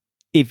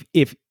if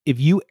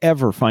you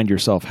ever find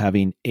yourself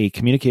having a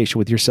communication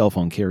with your cell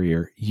phone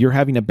carrier, you're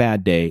having a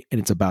bad day and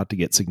it's about to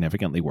get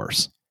significantly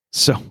worse.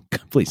 So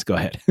please go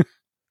ahead.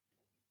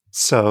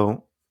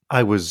 So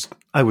I was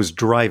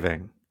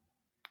driving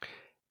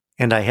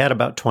and I had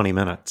about 20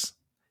 minutes.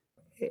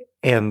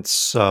 And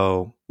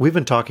so we've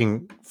been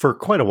talking for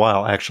quite a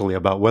while, actually,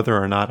 about whether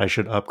or not I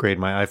should upgrade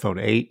my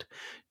iPhone 8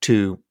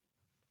 to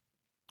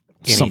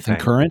anything. Something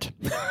current.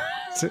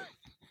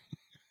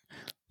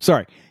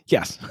 Sorry.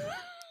 Yes.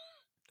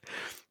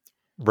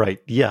 Right.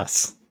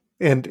 Yes.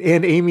 And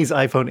Amy's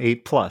iPhone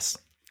 8 Plus.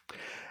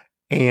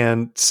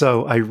 And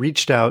so I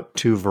reached out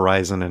to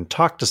Verizon and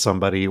talked to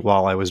somebody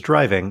while I was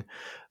driving,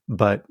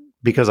 but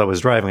because I was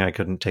driving, I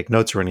couldn't take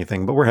notes or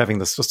anything, but we're having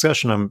this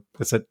discussion.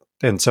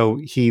 And so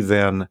he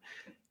then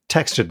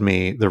texted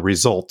me the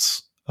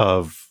results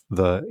of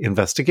the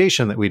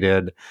investigation that we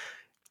did.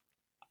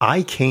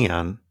 I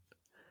can,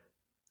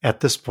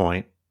 at this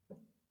point,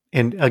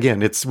 and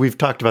again, we've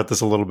talked about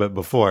this a little bit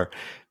before,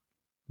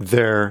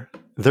 they're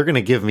going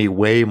to give me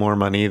way more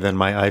money than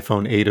my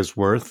iPhone 8 is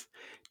worth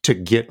to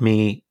get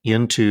me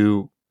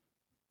into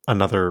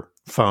another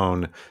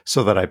phone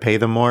so that I pay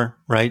them more,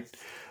 right?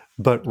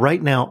 But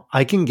right now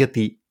I can get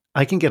an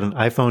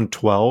iPhone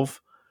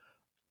 12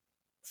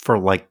 for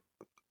like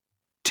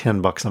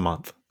 $10 a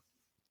month.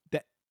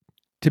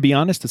 To be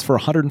honest, it's for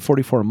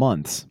 144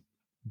 months,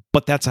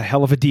 but that's a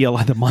hell of a deal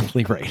at the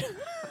monthly rate.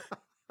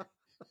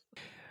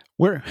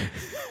 We're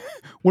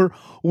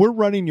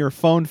running your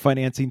phone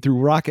financing through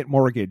Rocket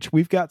Mortgage.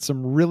 We've got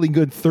some really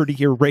good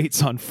 30-year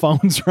rates on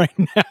phones right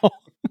now.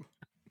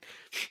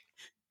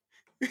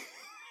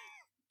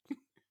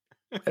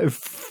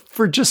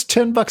 For just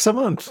 $10 a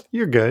month,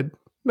 you're good.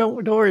 No,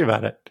 don't worry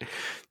about it.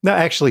 No,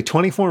 actually,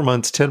 24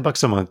 months,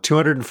 $10 a month,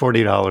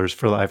 $240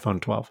 for the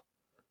iPhone 12.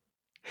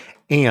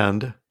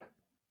 And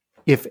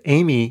if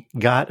Amy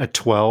got a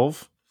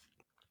 12,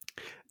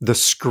 the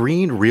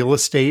screen real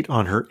estate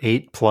on her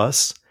 8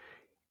 Plus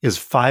is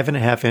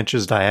 5.5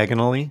 inches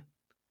diagonally.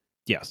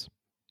 Yes.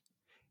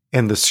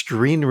 And the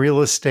screen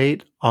real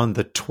estate on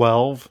the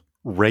 12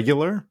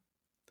 regular,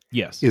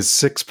 yes, is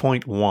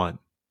 6.1.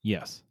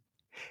 Yes.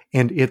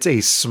 And it's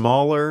a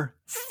smaller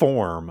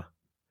form.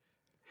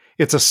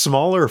 It's a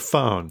smaller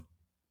phone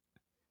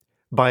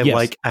by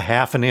like a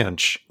half an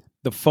inch.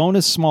 The phone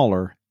is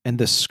smaller and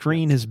the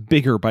screen is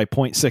bigger by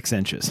 0.6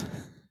 inches.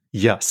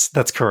 Yes,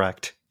 that's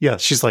correct. Yeah,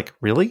 she's like,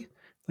 really?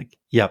 Like,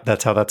 yep,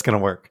 that's how that's going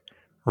to work.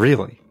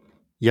 Really?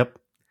 Yep.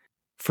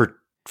 For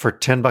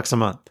 $10 a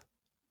month.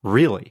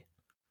 Really?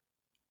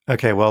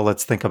 Okay, well,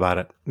 let's think about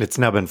it. It's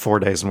now been 4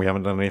 days and we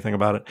haven't done anything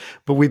about it.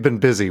 But we've been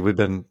busy. We've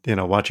been,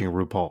 watching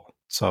RuPaul.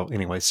 So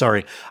anyway,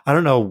 sorry. I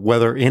don't know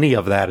whether any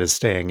of that is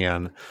staying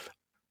in,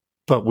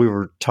 but we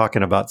were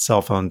talking about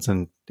cell phones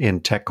in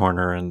Tech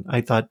Corner, and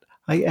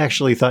I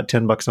actually thought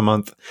 $10 a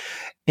month.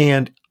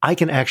 And I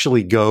can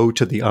actually go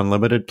to the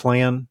unlimited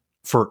plan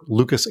for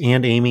Lucas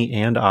and Amy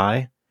and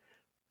I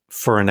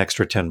for an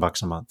extra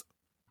 $10 a month.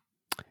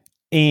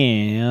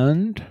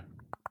 And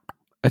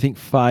I think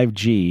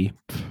 5G,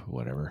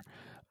 whatever.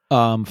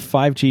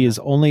 5G is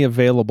only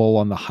available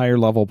on the higher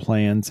level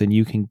plans, and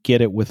you can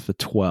get it with the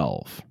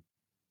 12.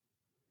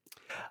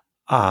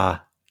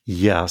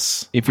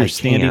 Yes. If you're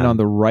standing on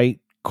the right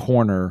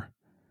corner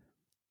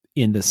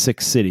in the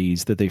 6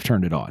 cities that they've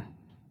turned it on.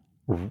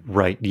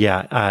 Right.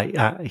 Yeah.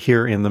 I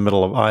here in the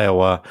middle of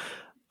Iowa,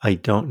 I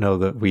don't know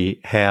that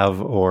we have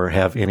or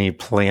have any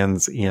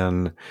plans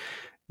in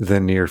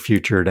the near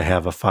future to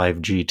have a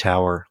 5G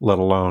tower, let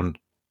alone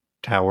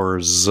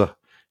towers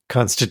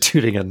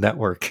constituting a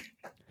network.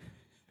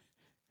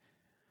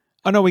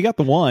 Oh, no, we got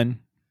the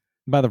one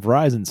by the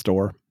Verizon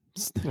store.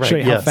 Right, show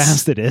you how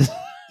fast it is.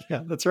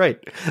 Yeah, that's right.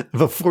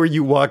 Before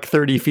you walk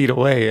 30 feet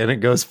away and it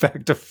goes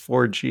back to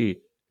 4G.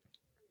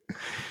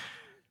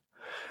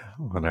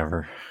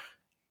 Whatever.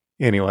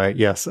 Anyway,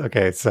 yes.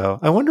 Okay. So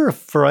I wonder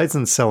if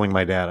Verizon's selling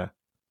my data.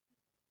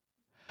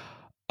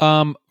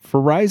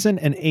 Verizon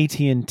and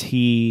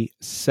AT&T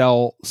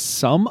sell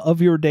some of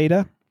your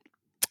data.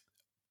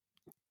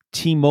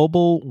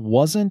 T-Mobile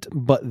wasn't,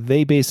 but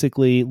they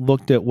basically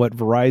looked at what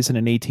Verizon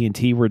and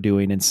AT&T were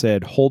doing and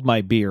said, hold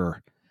my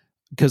beer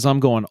because I'm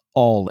going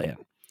all in.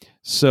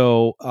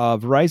 So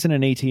Verizon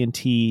and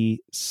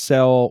AT&T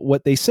sell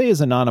what they say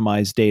is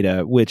anonymized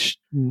data, which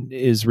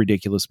is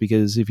ridiculous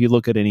because if you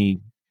look at any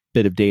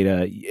bit of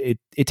data,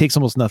 it takes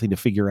almost nothing to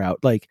figure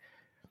out. Like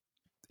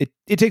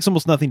it takes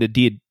almost nothing to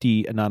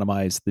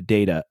de-anonymize the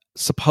data.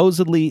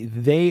 Supposedly,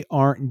 they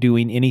aren't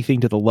doing anything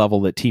to the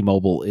level that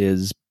T-Mobile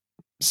is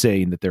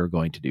saying that they're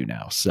going to do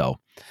now. So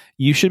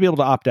you should be able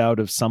to opt out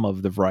of some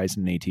of the Verizon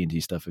and AT&T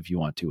stuff if you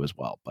want to as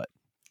well. But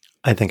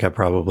I think I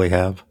probably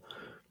have.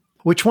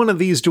 Which one of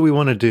these do we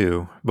want to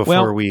do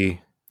before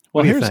we?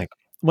 What do you think?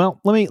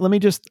 Well, let me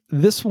just.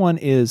 This one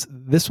is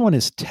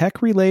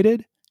tech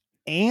related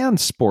and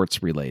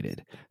sports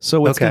related.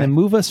 So it's going to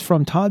move us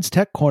from Todd's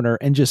Tech Corner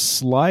and just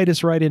slide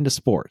us right into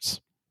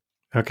sports.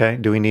 Okay.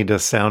 Do we need to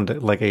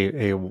sound like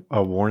a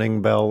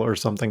warning bell or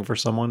something for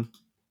someone?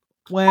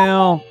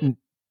 Well,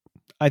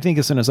 I think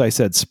as soon as I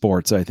said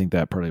sports, I think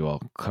that pretty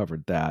well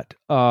covered that.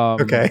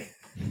 Okay.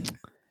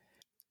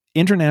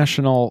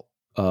 International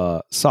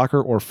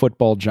soccer or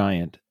football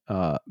giant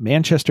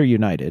Manchester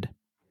United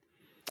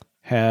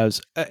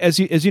has, as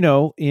you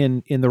know,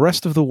 in the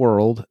rest of the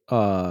world,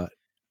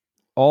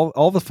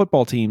 all the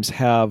football teams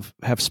have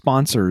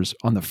sponsors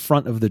on the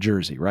front of the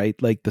jersey, right?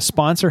 Like the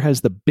sponsor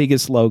has the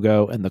biggest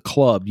logo and the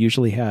club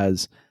usually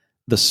has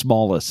the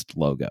smallest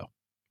logo,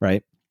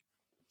 right?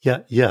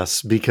 Yeah.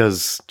 Yes,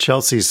 because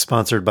Chelsea's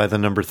sponsored by the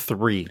number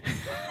 3.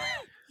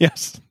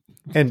 Yes.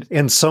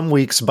 And some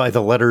weeks by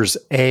the letters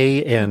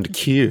A and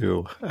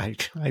Q. I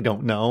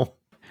don't know.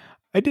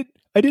 I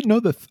didn't know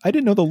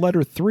the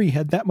letter 3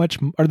 had that much,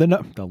 or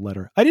the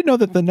letter. I didn't know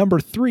that the number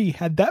 3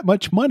 had that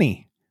much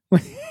money.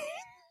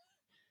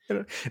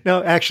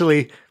 No,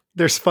 actually,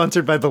 they're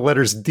sponsored by the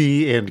letters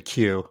D and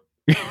Q.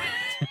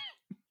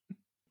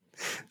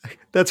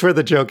 That's where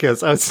the joke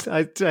is.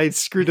 I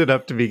screwed it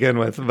up to begin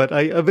with, but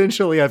I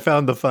eventually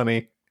found the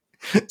funny.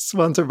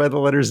 Sponsored by the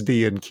letters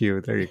D and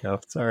Q. There you go.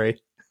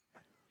 Sorry.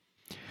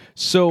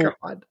 So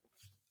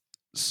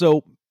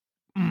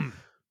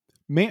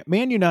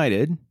Man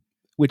United,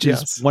 which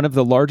is one of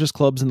the largest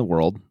clubs in the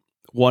world,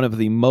 one of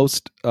the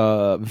most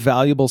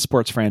valuable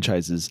sports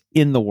franchises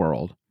in the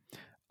world.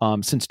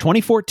 Since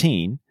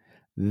 2014,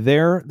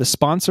 the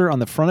sponsor on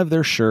the front of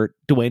their shirt,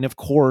 Dwayne, of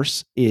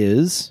course,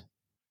 is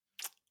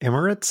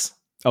Emirates.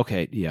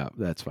 Okay, yeah,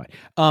 that's fine.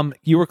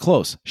 You were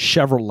close.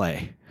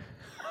 Chevrolet.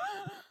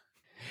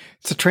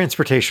 It's a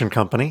transportation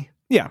company.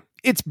 Yeah,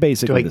 it's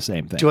basically the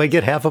same thing. Do I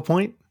get half a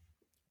point?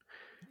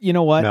 You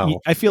know what?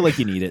 No. I feel like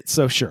you need it,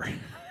 so sure.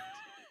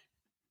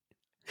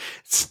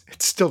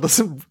 It still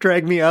doesn't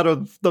drag me out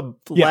of the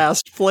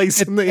last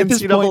place in the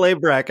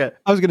NCAA bracket.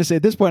 I was going to say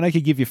at this point I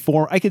could give you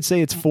 4. I could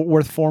say it's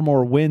worth 4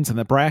 more wins in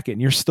the bracket,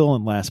 and you're still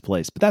in last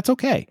place. But that's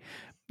okay.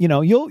 You know,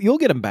 you'll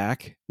get them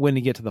back when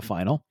you get to the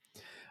final.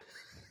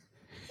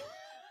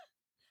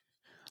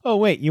 Oh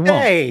wait, you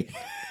won't. Hey.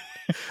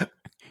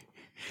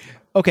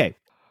 Okay.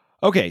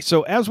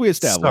 So as we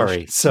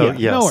established,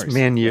 yes,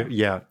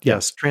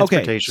 yes,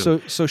 transportation.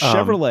 Okay, so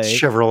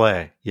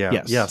Chevrolet.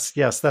 Yeah,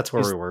 yes, that's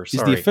where we were. Is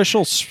the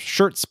official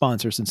shirt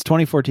sponsor since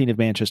 2014 of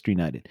Manchester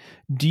United.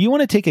 Do you want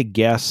to take a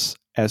guess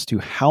as to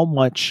how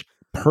much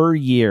per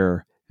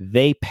year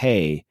they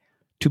pay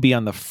to be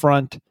on the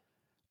front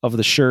of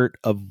the shirt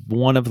of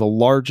one of the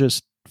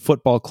largest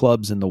football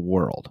clubs in the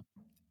world?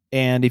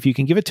 And if you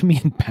can give it to me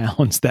in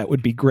pounds, that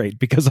would be great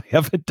because I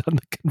haven't done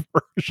the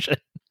conversion.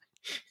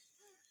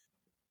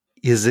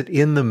 Is it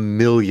in the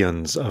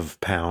millions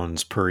of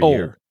pounds per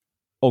year?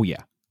 Oh,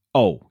 yeah.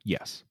 Oh,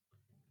 yes.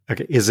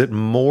 Okay. Is it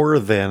more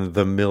than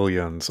the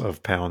millions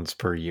of pounds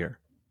per year?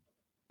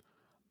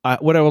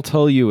 What I will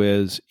tell you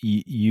is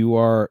you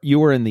are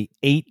in the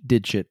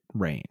 8-digit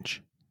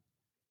range.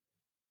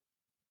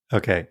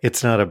 Okay.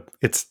 So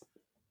it's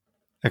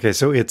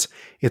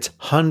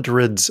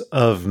hundreds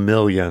of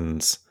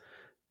millions,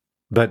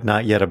 but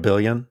not yet a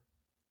billion.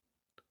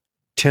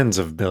 Tens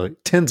of millions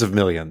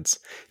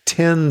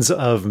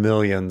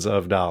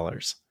of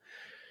dollars.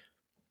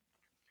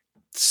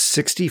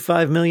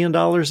 $65 million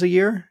a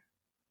year?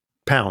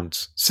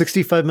 Pounds.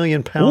 65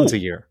 million pounds a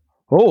year.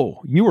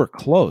 Oh, you were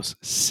close.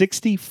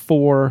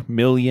 64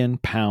 million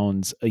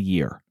pounds a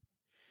year.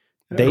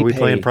 Are we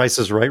playing Price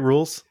is Right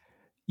rules?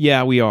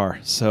 Yeah, we are.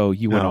 So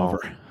you went over.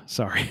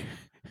 Sorry.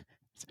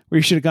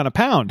 We should have gone a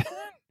pound.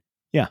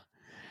 Yeah.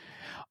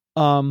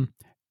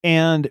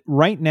 And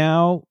right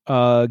now,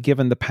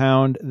 given the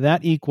pound,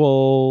 that's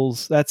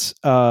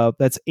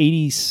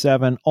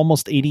 87,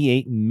 almost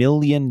 $88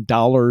 million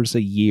a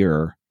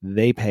year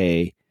they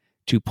pay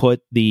to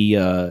put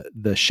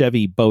the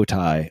Chevy bow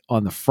tie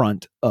on the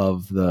front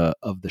of the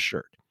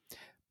shirt.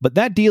 But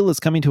that deal is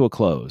coming to a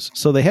close,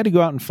 so they had to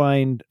go out and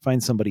find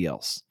somebody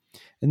else.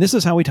 And this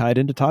is how we tied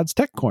into Todd's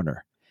Tech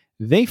Corner.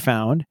 They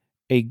found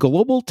a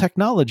global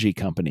technology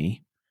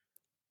company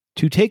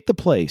to take the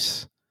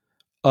place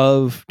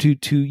of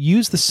to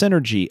use the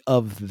synergy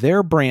of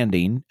their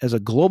branding as a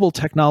global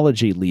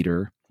technology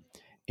leader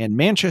and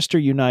Manchester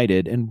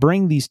United and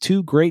bring these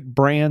two great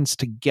brands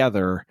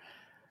together.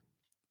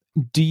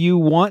 Do you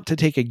want to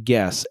take a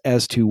guess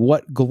as to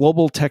what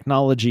global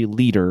technology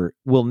leader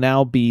will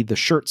now be the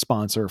shirt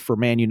sponsor for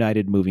Man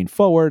United moving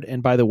forward?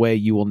 And by the way,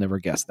 you will never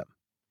guess them.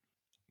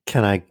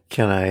 Can I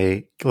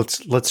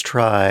let's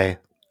try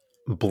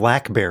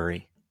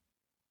BlackBerry.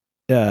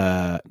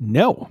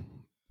 No,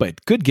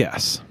 but good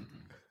guess.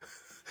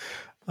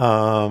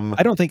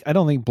 I don't think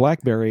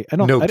BlackBerry.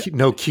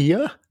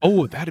 Nokia.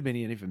 Oh, that'd have been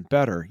even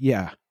better.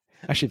 Yeah.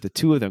 Actually, if the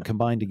two of them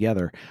combined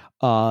together.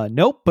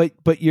 Nope.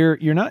 But you're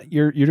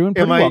doing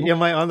pretty well.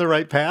 Am I on the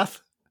right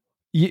path?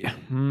 Yeah,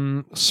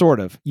 sort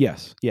of.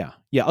 Yes. Yeah.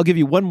 Yeah. I'll give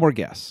you one more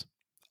guess.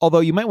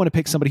 Although you might want to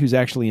pick somebody who's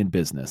actually in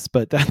business,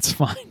 but that's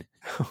fine.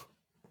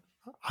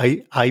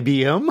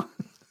 IBM.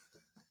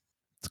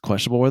 It's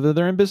questionable whether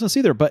they're in business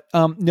either, but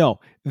no.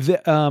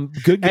 Good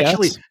guess.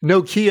 Actually,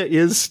 Nokia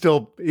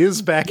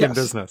is back in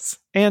business,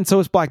 and so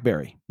is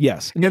BlackBerry.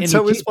 Yes, and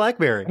so is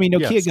BlackBerry. I mean,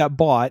 Nokia got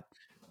bought,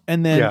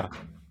 and then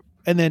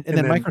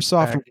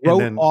Microsoft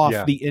wrote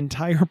off the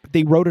entire.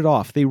 They wrote it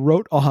off. They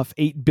wrote off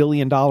 $8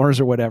 billion or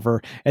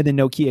whatever, and then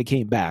Nokia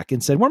came back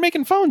and said, "We're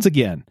making phones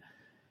again."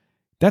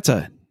 That's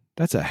a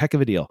heck of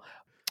a deal.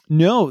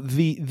 No,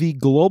 the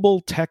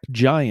global tech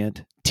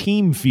giant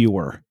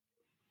TeamViewer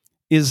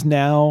is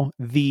now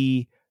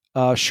the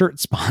shirt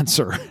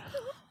sponsor.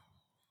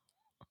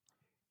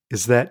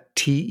 Is that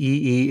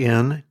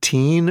TEEN?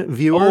 Teen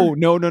Viewer? Oh,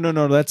 no.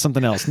 That's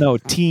something else. No,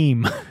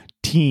 Team.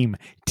 TEAM.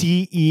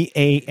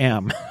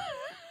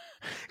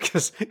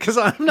 Because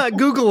I'm not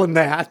Googling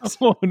that.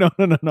 Oh,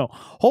 no.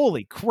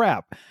 Holy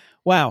crap.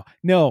 Wow.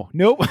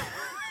 Nope.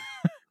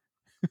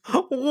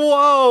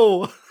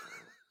 Whoa.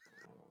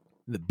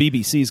 The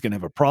BBC is going to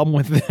have a problem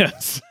with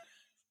this.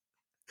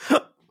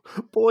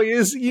 Boy,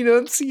 is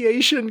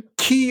enunciation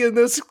key in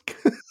this.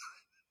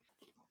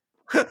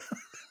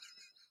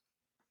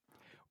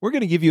 We're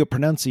going to give you a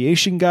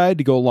pronunciation guide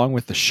to go along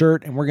with the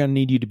shirt, and we're going to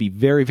need you to be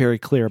very, very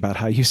clear about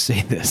how you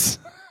say this.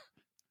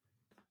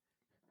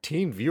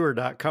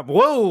 TeamViewer.com.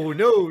 Whoa,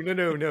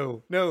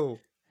 no.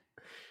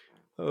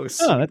 Oh,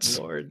 that's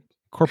Lord.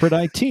 Corporate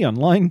IT on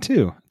line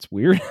 2. It's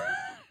weird.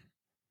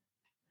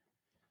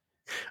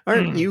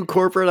 Aren't you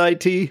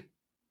corporate IT?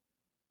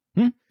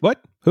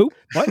 What? Who?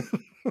 What?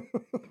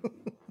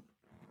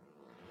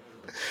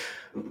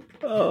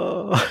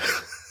 Oh,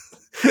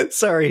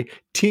 sorry.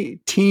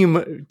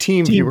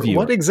 TeamViewer.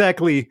 What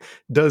exactly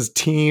does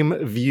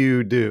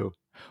TeamView do?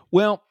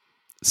 Well,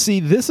 see,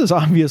 this is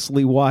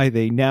obviously why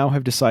they now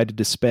have decided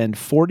to spend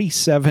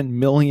 £47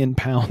 million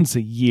a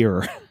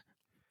year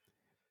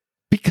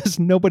because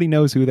nobody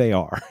knows who they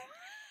are.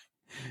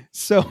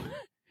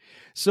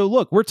 So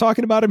look, we're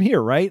talking about them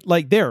here, right?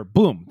 Like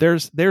boom,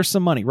 there's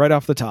some money right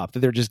off the top that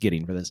they're just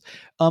getting for this.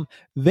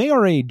 They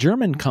are a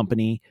German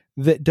company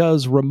that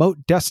does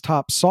remote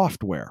desktop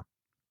software.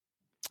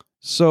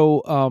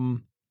 So,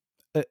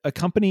 a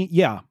company,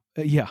 yeah.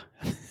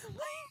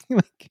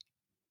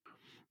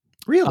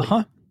 Really?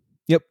 Uh-huh.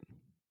 Yep.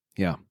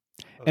 Yeah.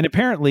 And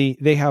apparently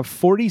they have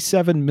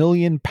 £47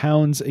 million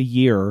a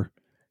year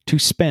to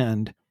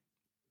spend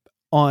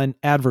on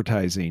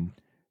advertising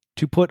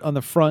to put on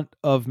the front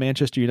of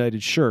Manchester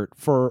United shirt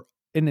for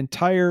an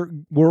entire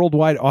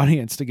worldwide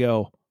audience to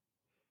go.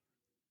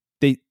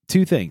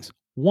 Two things.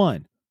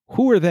 One,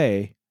 who are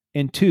they?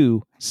 And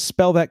two,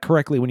 spell that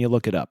correctly when you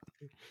look it up.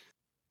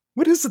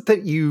 What is it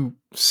that you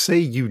say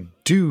you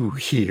do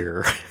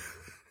here?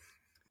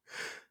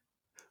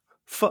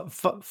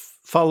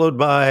 Followed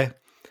by,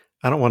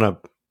 I don't want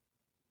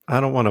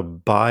to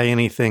buy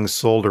anything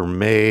sold or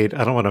made.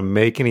 I don't want to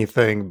make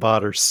anything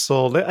bought or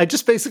sold. I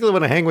just basically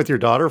want to hang with your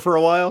daughter for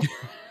a while.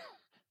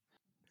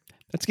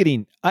 That's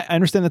getting, I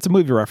understand that's a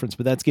movie reference,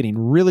 but that's getting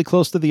really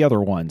close to the other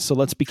one. So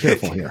let's be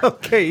careful here.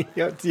 Okay.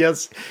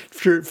 Yes.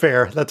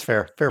 Fair. That's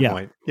fair. Fair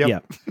point. Yep. Yeah.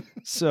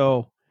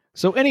 So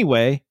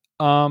anyway,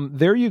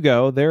 there you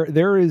go.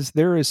 There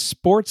is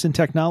sports and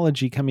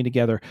technology coming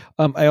together.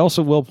 I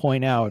also will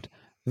point out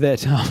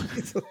that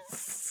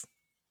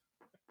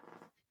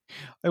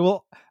I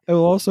will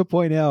also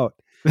point out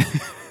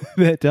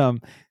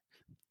that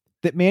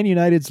that Man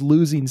United's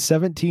losing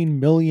 £17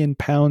 million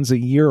a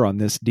year on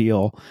this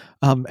deal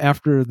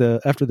after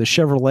the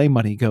Chevrolet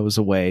money goes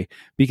away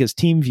because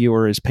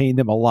TeamViewer is paying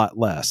them a lot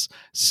less.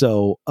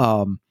 So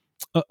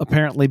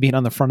apparently being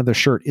on the front of the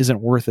shirt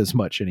isn't worth as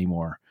much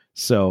anymore.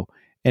 So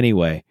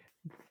anyway,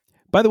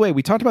 by the way,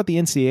 we talked about the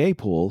NCAA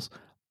pools.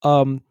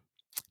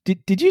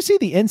 Did you see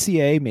the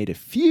NCAA made a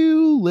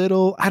few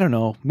little, I don't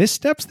know,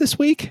 missteps this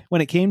week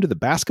when it came to the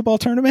basketball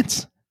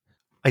tournaments?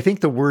 I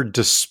think the word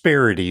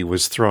disparity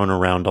was thrown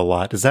around a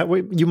lot. Is that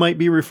what you might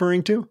be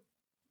referring to?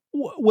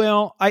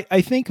 Well,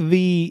 I think when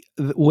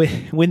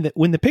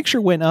the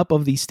picture went up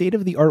of the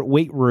state-of-the-art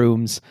weight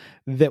rooms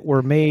that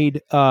were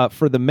made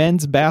for the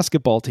men's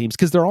basketball teams,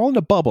 because they're all in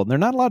a bubble and they're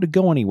not allowed to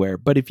go anywhere.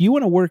 But if you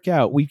want to work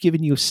out, we've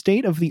given you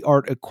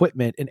state-of-the-art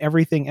equipment and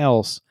everything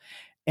else.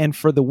 And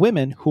for the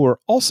women who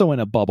are also in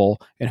a bubble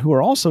and who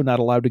are also not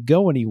allowed to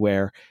go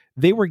anywhere,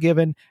 they were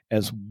given,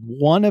 as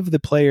one of the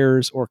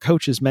players or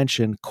coaches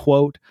mentioned,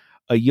 quote,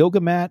 a yoga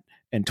mat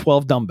and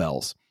 12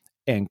 dumbbells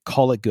and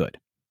call it good.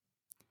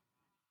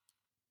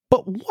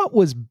 But what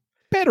was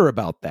better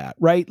about that,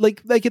 right?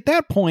 Like at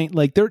that point,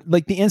 like the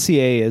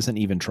NCAA isn't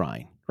even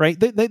trying, right?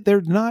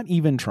 They're not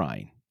even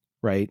trying,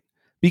 right?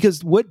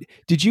 Because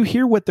did you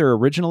hear what their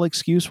original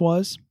excuse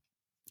was?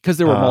 Because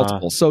there were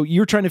multiple. So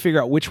you're trying to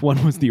figure out which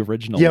one was the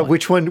original one.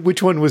 Which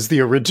one was the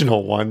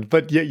original one?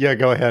 But yeah,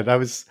 go ahead. I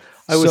was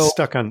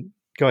stuck on.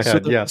 Go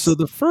ahead. Yes. So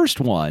the first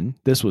one,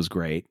 this was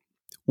great,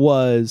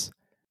 was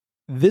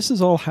this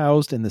is all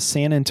housed in the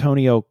San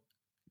Antonio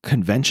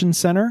Convention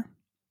Center,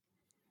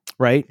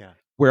 right? Yeah.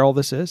 Where all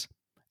this is.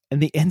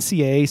 And the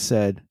NCAA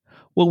said,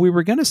 well, we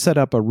were going to set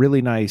up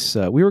really nice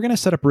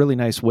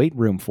weight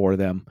room for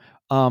them.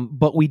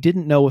 But we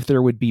didn't know if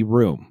there would be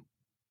room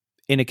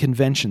in a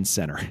convention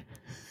center.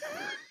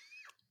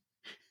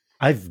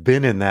 I've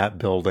been in that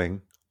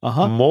building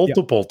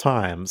multiple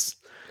times.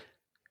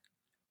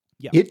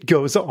 Yeah. It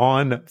goes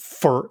on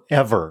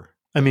forever.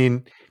 I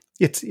mean,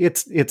 it's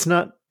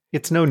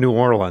no New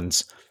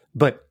Orleans,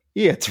 but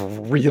it's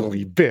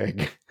really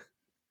big.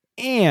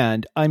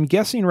 And I'm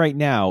guessing right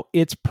now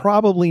it's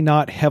probably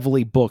not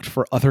heavily booked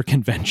for other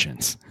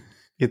conventions.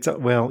 It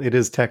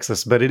is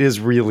Texas, but it is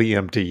really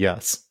empty.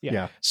 Yes.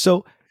 Yeah.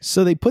 So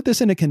they put this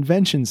in a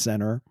convention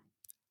center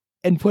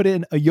and put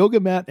in a yoga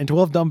mat and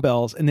 12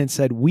 dumbbells and then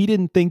said, we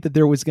didn't think that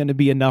there was going to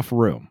be enough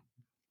room.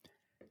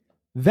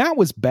 That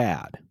was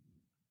bad.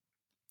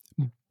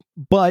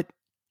 But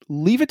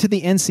leave it to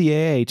the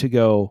NCAA to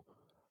go,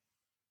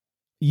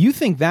 you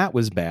think that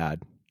was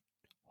bad?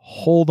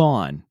 Hold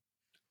on.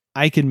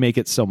 I can make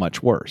it so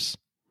much worse.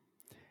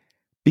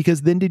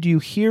 Because then did you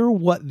hear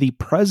what the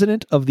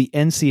president of the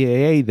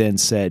NCAA then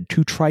said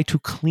to try to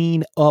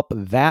clean up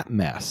that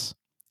mess?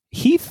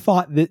 He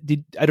thought that,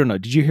 I don't know,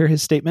 did you hear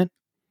his statement?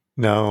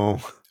 No.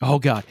 Oh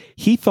God.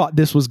 He thought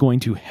this was going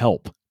to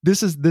help.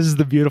 This is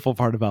the beautiful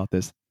part about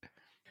this.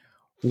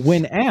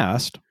 When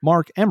asked,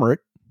 Mark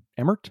Emmert,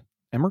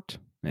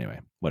 anyway,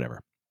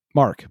 whatever.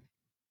 Mark,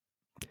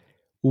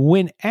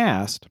 when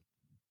asked,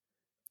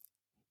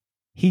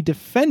 he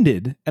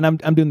defended, and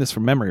I'm doing this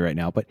from memory right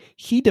now, but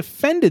he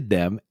defended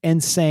them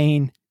and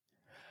saying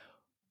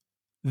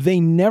they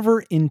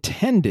never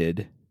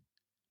intended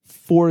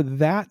for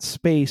that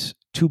space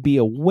to be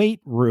a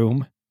weight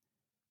room.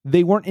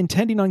 They weren't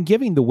intending on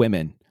giving the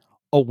women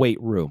a weight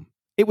room.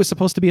 It was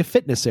supposed to be a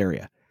fitness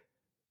area.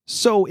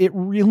 So it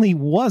really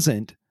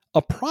wasn't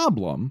a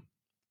problem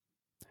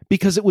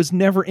because it was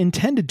never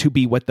intended to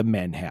be what the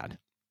men had.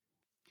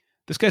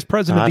 This guy's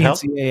president of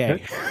the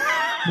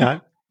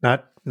NCAA.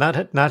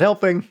 Not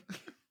helping.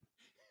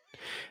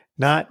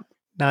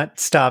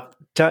 Stop.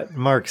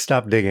 Mark,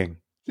 stop digging.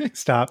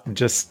 Stop.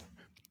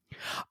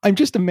 I'm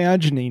just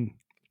imagining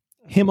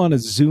him on a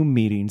Zoom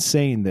meeting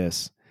saying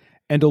this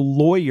and a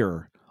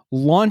lawyer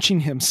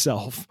launching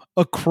himself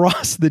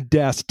across the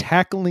desk,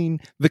 tackling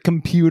the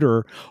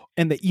computer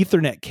and the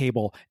Ethernet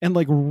cable and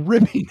like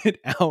ripping it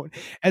out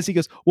as he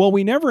goes, well,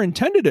 we never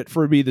intended it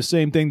for it to be the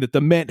same thing that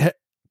the men had.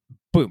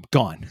 Boom,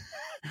 gone.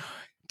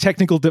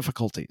 Technical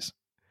difficulties.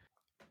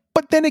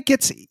 But then it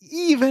gets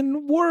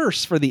even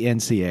worse for the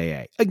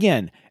NCAA.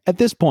 Again, at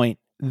this point,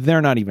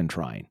 they're not even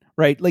trying,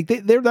 right? Like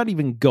they're not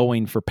even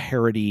going for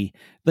parity.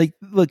 Like,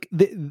 look,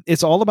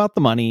 it's all about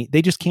the money.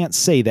 They just can't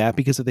say that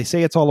because if they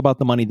say it's all about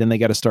the money, then they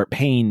got to start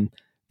paying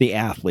the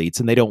athletes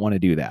and they don't want to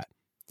do that.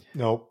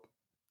 Nope.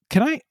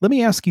 Let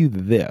me ask you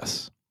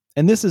this.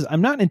 And this is,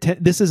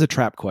 this is a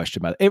trap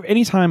question. But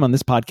anytime on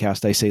this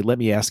podcast, I say, let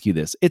me ask you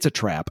this, it's a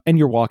trap and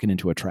you're walking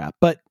into a trap,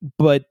 but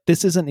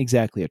this isn't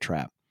exactly a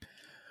trap.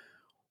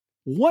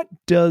 What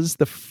does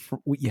the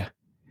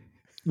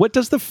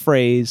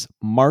phrase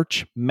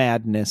March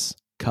Madness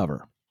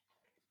cover?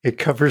 It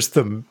covers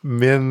the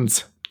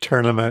men's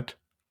tournament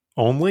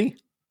only?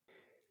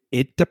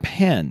 It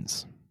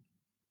depends.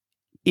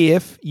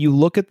 If you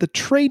look at the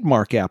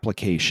trademark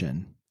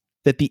application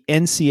that the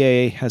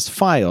NCAA has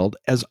filed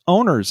as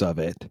owners of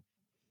it,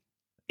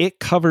 it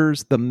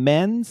covers the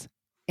men's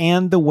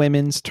and the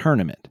women's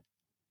tournament.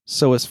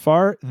 So as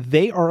far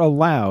they are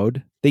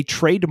allowed, they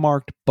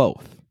trademarked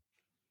both.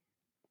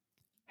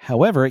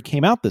 However, it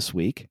came out this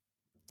week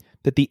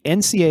that the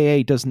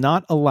NCAA does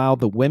not allow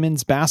the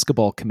Women's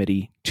Basketball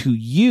Committee to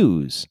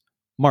use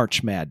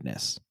March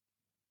Madness.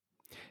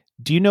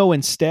 Do you know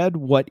instead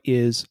what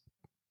is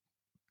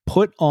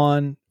put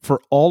on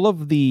for all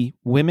of the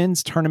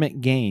women's tournament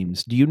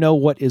games? Do you know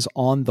what is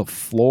on the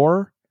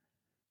floor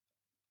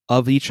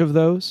of each of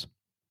those?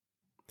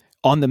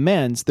 On the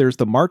men's, there's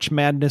the March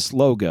Madness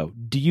logo.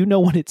 Do you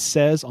know what it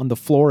says on the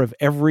floor of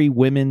every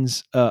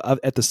women's,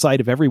 at the site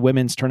of every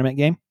women's tournament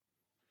game?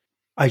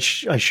 I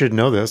should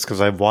know this because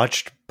I've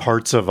watched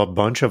parts of a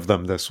bunch of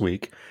them this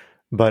week,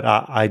 but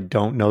I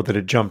don't know that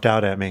it jumped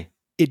out at me.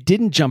 It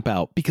didn't jump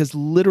out because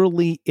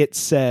literally it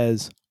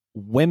says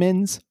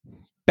women's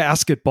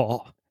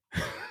basketball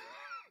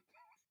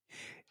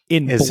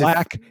in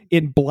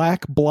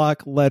black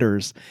block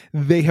letters.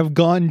 They have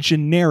gone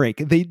generic.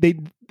 They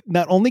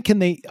not only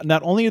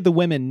are the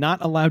women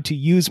not allowed to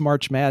use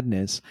March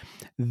Madness,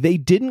 they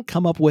didn't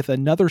come up with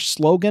another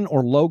slogan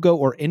or logo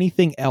or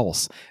anything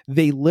else.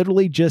 They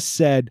literally just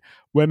said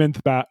women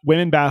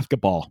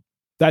basketball.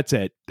 That's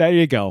it. There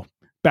you go.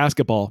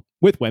 Basketball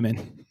with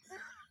women.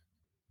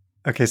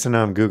 Okay, so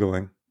now I'm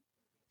Googling.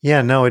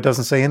 Yeah, no, it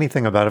doesn't say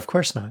anything about it. Of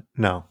course not.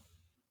 No.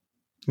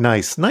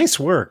 Nice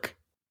work.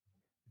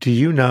 Do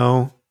you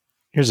know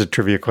Here's a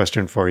trivia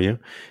question for you.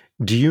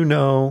 Do you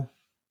know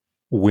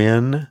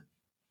when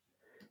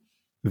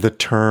the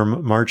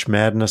term March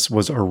Madness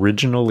was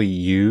originally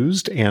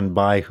used and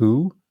by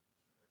who?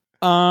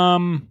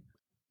 I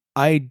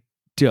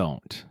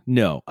don't.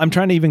 No. I'm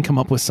trying to even come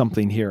up with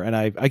something here, and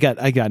I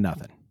got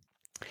nothing.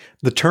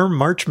 The term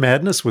March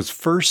Madness was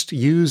first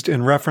used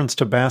in reference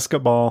to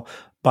basketball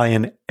by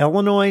an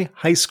Illinois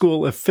high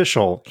school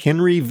official,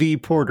 Henry V.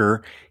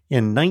 Porter,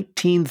 in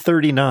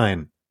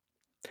 1939.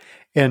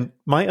 And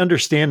my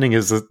understanding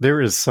is that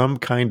there is some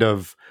kind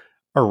of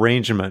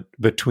arrangement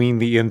between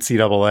the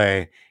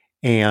NCAA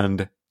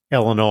and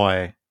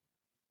Illinois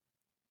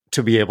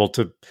to be able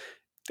to,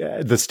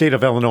 the state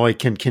of Illinois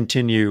can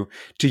continue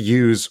to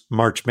use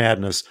March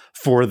Madness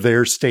for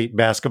their state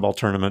basketball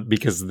tournament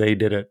because they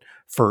did it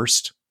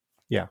first.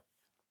 Yeah.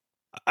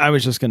 I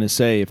was just going to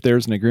say, if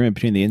there's an agreement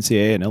between the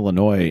NCAA and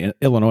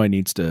Illinois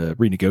needs to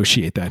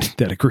renegotiate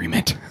that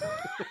agreement.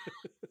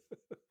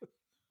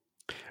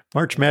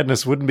 March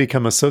Madness wouldn't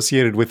become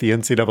associated with the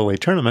NCAA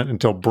tournament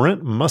until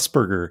Brent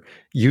Musburger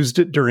used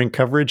it during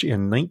coverage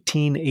in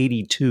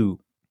 1982.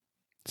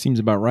 Seems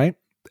about right.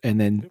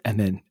 And then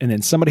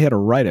somebody had to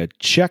write a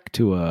check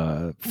to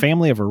a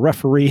family of a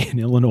referee in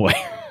Illinois.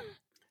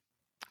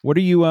 What are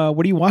you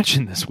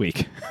watching this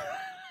week?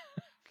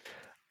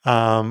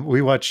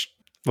 We watched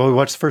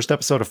the first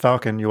episode of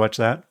Falcon. You watched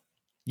that?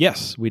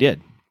 Yes, we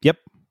did. Yep.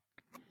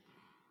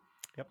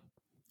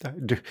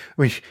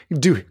 We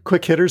do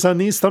quick hitters on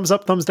these. Thumbs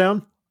up, thumbs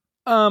down.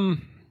 We're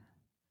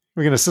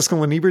gonna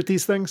Siskel and Ebert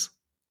these things.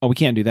 Oh, we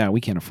can't do that. We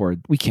can't afford.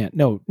 We can't.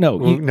 No.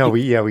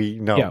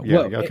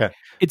 Okay.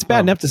 It's bad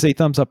enough to say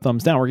thumbs up,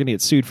 thumbs down. We're gonna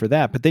get sued for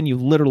that. But then you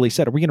literally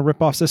said, "Are we gonna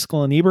rip off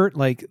Siskel and Ebert?"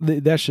 Like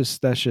that's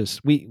just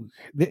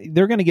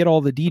they're gonna get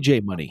all the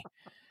DJ money.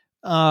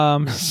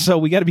 So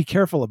we got to be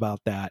careful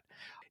about that.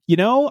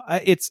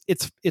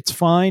 It's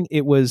fine.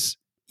 It was.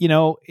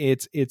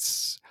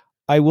 It's.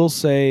 I will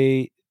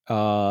say.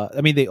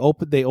 I mean, they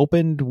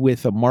opened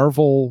with a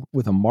Marvel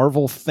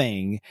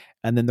thing,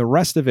 and then the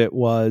rest of it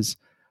was,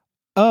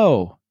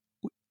 I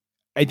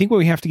think what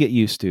we have to get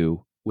used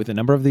to with a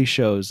number of these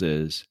shows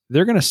is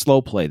they're going to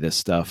slow play this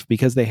stuff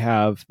because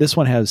this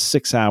one has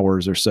 6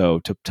 hours or so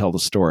to tell the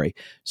story.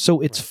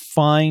 So it's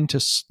fine to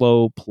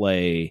slow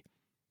play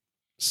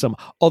some,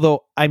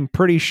 although I'm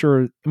pretty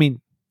sure, I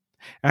mean,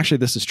 actually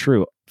this is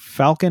true.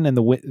 Falcon and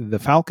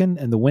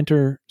the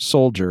Winter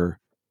Soldier,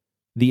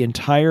 the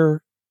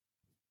entire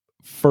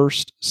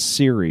first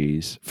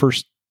season,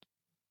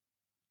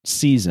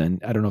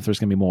 I don't know if there's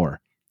going to be more,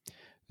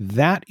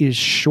 that is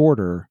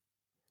shorter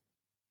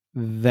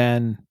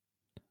than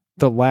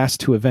the last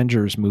two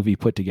Avengers movie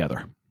put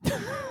together.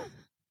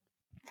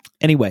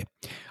 Anyway,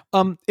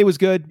 it was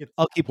good.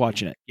 I'll keep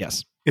watching it.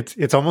 Yes.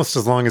 It's almost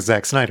as long as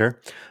Zack Snyder.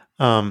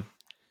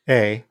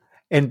 A.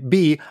 And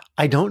B,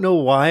 I don't know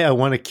why I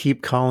want to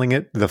keep calling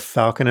it The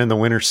Falcon and the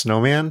Winter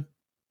Snowman.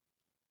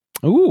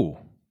 Ooh.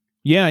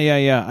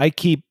 Yeah. I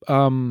keep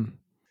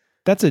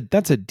that's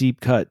a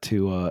deep cut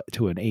to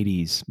an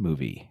 80s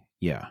movie.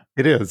 Yeah.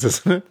 It is,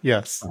 isn't it?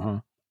 Yes. Uh-huh.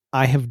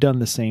 I have done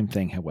the same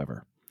thing,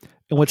 however.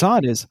 And what's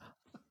odd is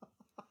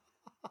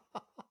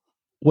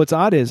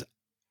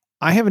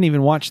I haven't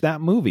even watched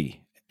that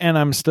movie, and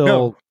I'm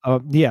still it's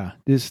a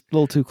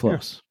little too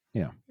close.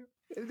 Yeah.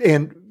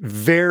 And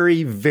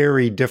very,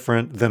 very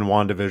different than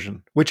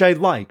WandaVision, which I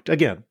liked.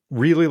 Again,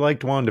 really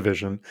liked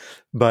WandaVision,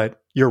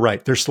 but you're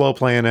right. They're slow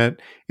playing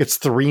it. It's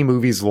 3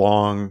 movies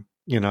long,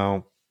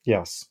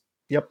 Yes.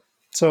 Yep.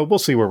 So we'll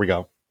see where we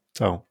go.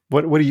 So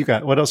what do you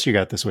got? What else you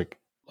got this week?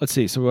 Let's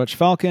see. So we watched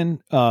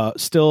Falcon,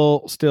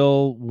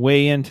 still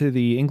way into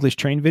the English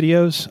train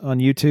videos on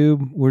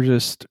YouTube.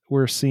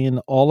 We're seeing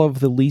all of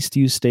the least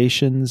used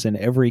stations in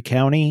every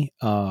county,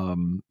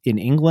 in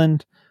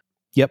England.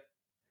 Yep.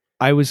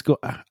 I was going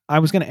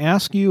to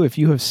ask you if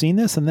you have seen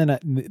this, and then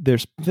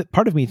there's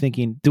part of me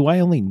thinking, do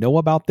I only know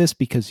about this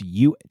because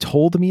you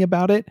told me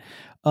about it?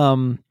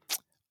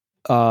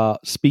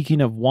 Speaking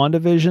of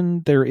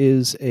WandaVision, there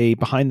is a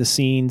behind the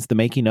scenes, the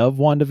making of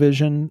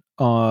WandaVision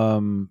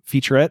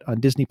featurette on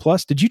Disney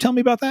Plus. Did you tell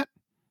me about that?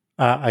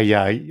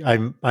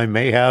 I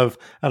may have.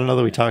 I don't know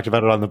that we talked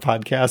about it on the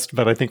podcast,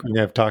 but I think we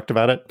may have talked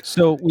about it.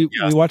 So we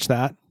watched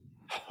that.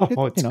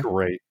 It's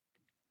great.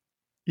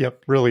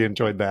 Yep, really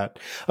enjoyed that.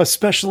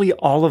 Especially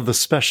all of the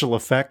special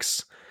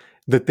effects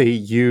that they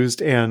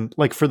used. And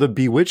like for the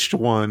Bewitched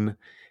one,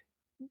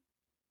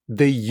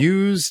 they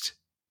used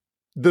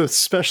the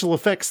special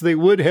effects they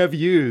would have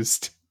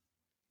used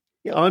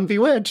on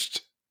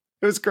Bewitched.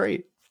 It was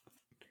great.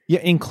 Yeah,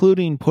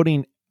 including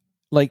putting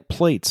like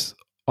plates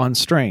on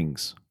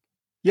strings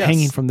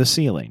hanging from the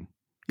ceiling,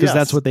 because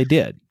that's what they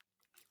did.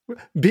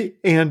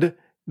 And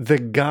the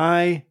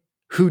guy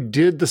who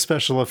did the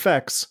special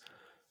effects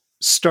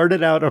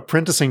started out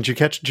apprenticing.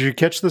 Did you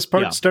catch this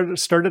part? Yeah.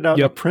 Started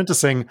out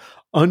apprenticing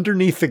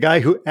underneath the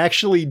guy who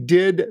actually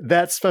did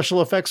that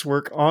special effects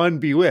work on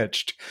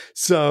Bewitched.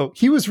 So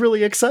he was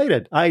really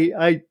excited.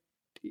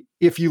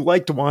 If you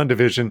liked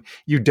WandaVision,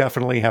 you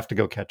definitely have to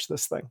go catch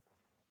this thing.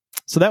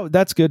 so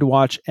that's good to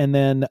watch. And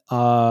then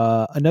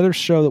another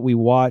show that we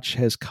watch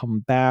has come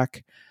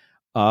back,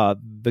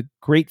 the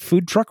Great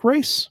Food Truck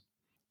Race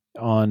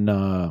on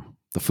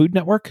the Food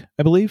Network,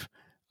 I believe.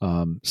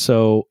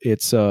 So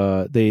it's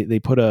they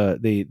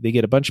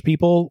get a bunch of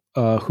people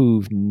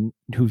who've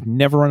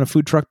never run a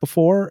food truck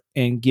before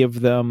and give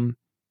them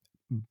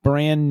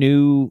brand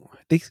new.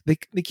 They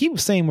keep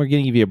saying we're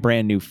going to give you a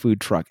brand new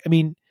food truck. I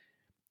mean,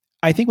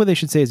 I think what they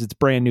should say is it's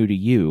brand new to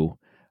you,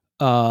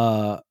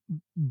 but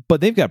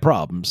they've got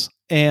problems.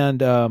 And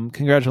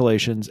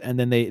congratulations. And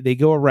then they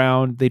go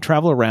around, they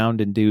travel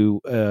around and do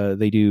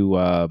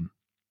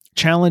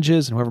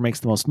challenges, and whoever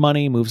makes the most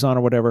money moves on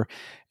or whatever.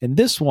 And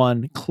this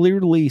one,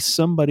 clearly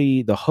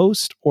somebody, the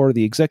host or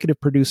the executive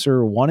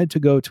producer, wanted to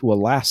go to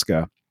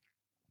Alaska,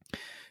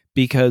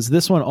 because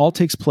this one all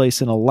takes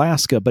place in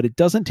Alaska, but it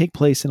doesn't take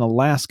place in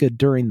Alaska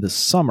during the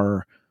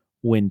summer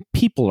when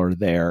people are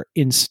there.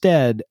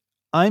 Instead,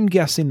 I'm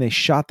guessing they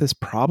shot this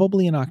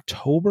probably in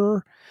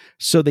October.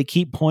 So they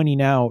keep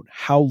pointing out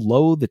how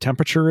low the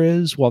temperature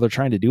is while they're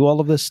trying to do all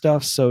of this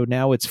stuff. So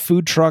now it's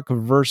food truck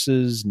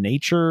versus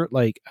nature.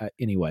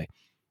 Anyway,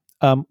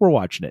 we're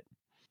watching it.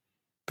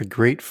 The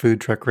Great Food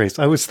Truck Race.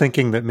 I was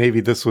thinking that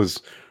maybe this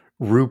was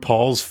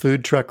RuPaul's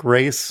Food Truck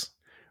Race,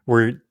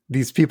 where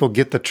these people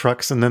get the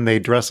trucks and then they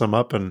dress them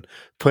up and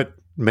put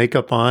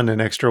makeup on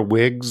and extra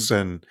wigs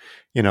and,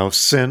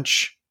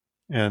 cinch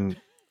and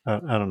I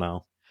don't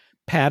know.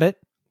 Pat it.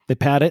 They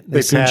pat it.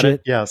 They pat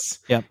it. Yes.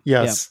 Yep.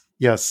 Yes.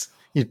 Yep. Yes.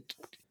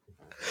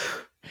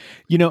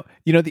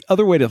 The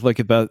other way to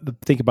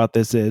think about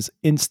this is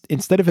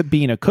instead of it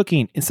being a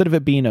cooking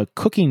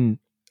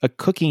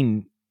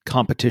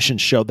competition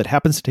show that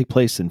happens to take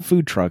place in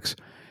food trucks,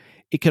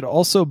 it could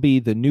also be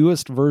the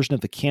newest version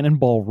of the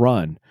Cannonball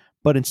Run.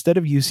 But instead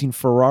of using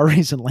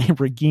Ferraris and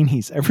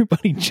Lamborghinis,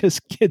 everybody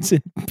just gets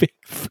in big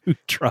food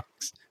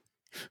trucks.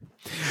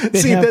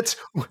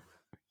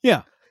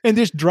 And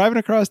just driving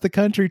across the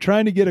country,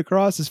 trying to get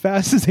across as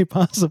fast as they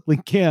possibly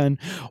can,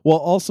 while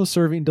also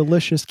serving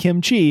delicious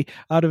kimchi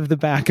out of the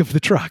back of the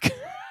truck.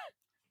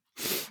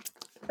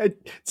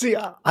 See,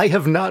 I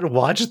have not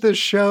watched this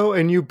show,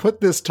 and you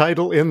put this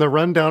title in the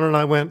rundown, and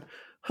I went,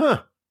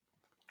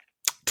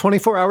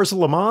 24 Hours of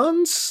Le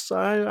Mans?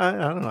 I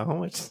don't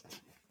know.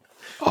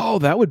 Oh,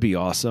 that would be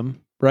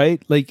awesome,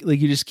 right? Like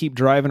you just keep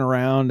driving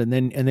around, and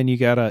then you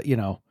gotta,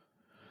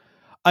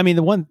 I mean,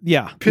 the one,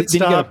 yeah. Pit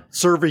stop,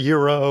 serve a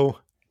euro.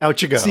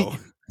 Out you go.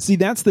 See,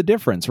 that's the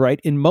difference, right?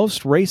 In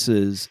most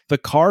races, the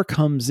car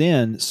comes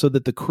in so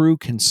that the crew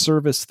can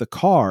service the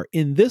car.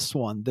 In this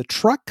one, the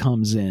truck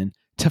comes in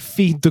to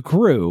feed the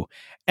crew,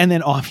 and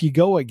then off you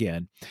go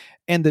again.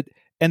 And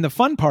the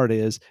fun part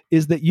is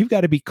that you've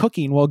got to be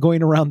cooking while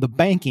going around the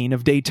banking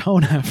of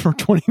Daytona for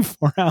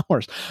 24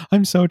 hours.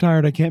 I'm so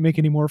tired. I can't make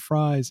any more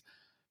fries.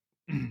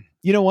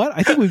 You know what?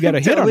 I think we've got a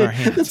hit on our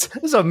hands.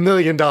 This is $1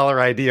 million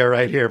idea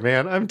right here,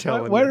 man. I'm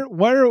telling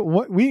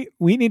you.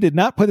 We need to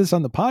not put this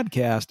on the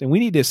podcast, and we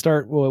need to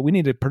start. Well, we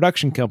need a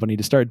production company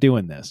to start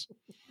doing this.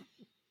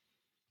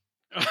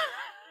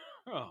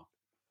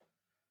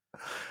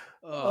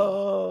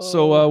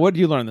 So, what did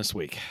you learn this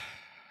week?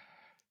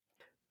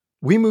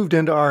 We moved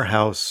into our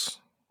house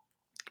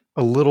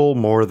a little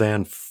more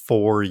than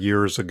 4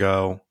 years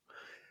ago.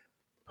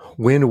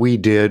 When we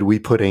did, we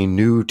put a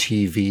new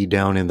TV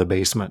down in the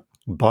basement.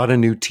 Bought a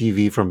new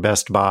TV from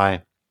Best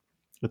Buy.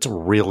 It's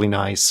really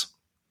nice.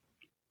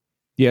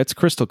 Yeah, it's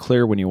crystal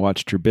clear when you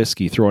watch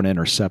Trubisky throw an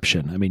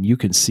interception. I mean, you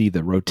can see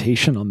the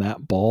rotation on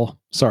that ball.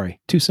 Sorry,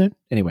 too soon?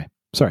 Anyway,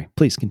 sorry.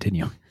 Please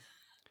continue.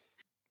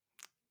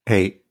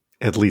 Hey,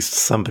 at least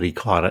somebody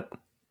caught it.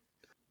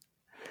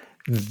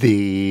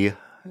 The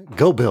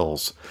Go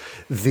Bills.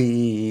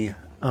 This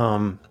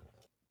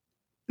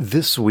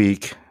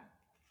week,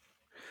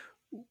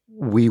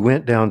 we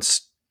went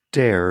downstairs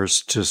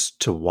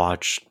just to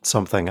watch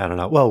something. I don't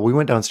know. Well, we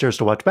went downstairs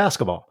to watch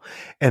basketball,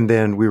 and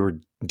then we were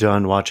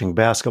done watching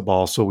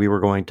basketball. So we were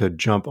going to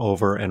jump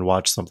over and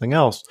watch something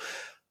else,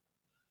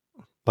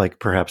 like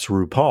perhaps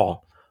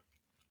RuPaul,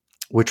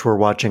 which we're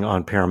watching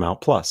on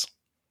Paramount Plus.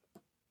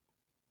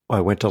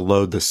 I went to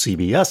load the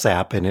CBS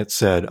app, and it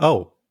said,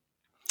 "Oh,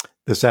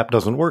 this app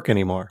doesn't work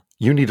anymore.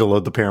 You need to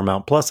load the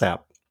Paramount Plus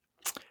app."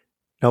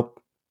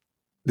 Nope.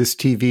 This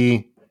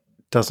TV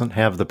doesn't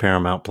have the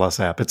Paramount Plus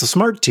app. It's a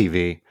smart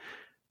TV,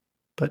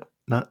 but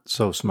not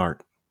so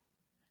smart.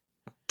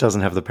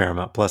 Doesn't have the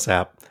Paramount Plus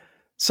app.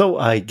 So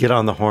I get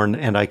on the horn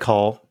and I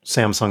call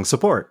Samsung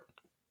support.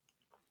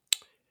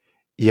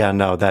 Yeah,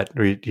 no, that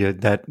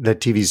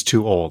TV's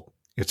too old.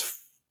 It's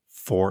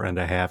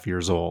 4.5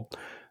 years old.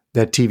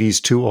 That TV's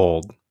too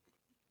old,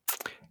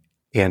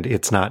 and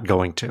it's not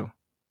going to.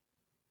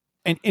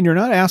 And you're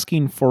not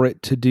asking for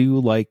it to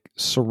do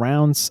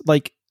surround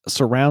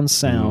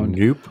sound.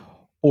 Nope.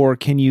 Or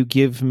can you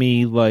give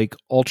me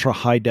ultra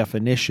high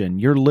definition?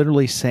 You're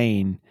literally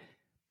saying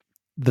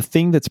the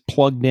thing that's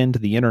plugged into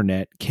the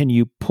internet, can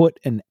you put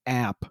an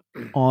app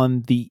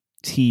on the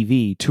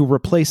TV to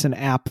replace an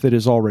app that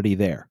is already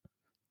there?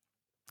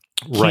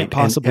 Right. Can't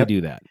possibly do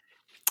that.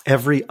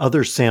 Every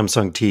other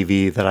Samsung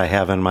TV that I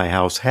have in my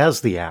house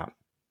has the app.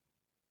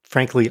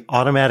 frankly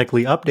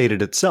automatically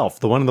updated itself.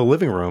 The one in the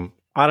living room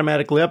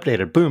automatically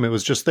updated. Boom, it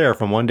was just there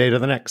from one day to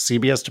the next,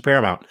 CBS to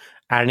Paramount.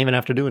 I didn't even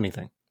have to do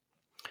anything.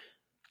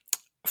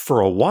 For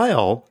a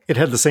while, it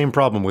had the same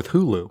problem with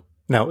Hulu.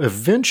 Now,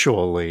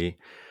 eventually,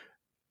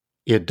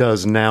 it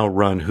does now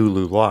run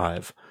Hulu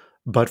Live.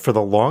 But for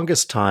the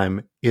longest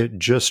time, it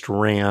just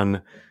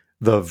ran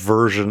the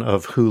version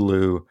of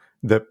Hulu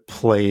that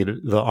played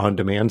the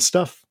on-demand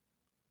stuff.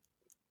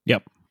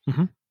 Yep.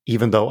 Mm-hmm.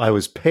 Even though I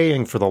was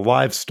paying for the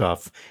live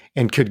stuff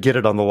and could get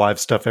it on the live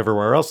stuff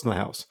everywhere else in the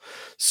house.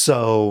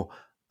 So,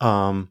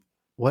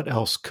 what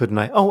else couldn't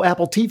I? Oh,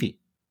 Apple TV.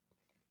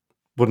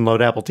 Wouldn't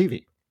load Apple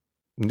TV.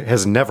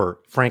 Has never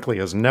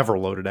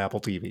loaded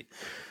Apple TV.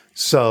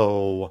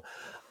 So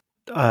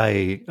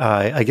I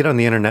get on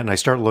the internet and I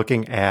start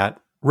looking at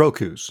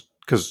Rokus,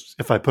 because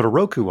if I put a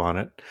Roku on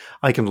it,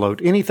 I can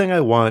load anything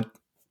I want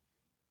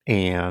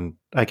and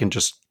I can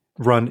just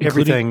run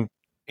everything.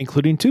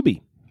 Including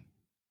Tubi.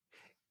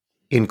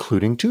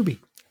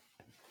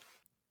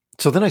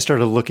 So then I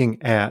started looking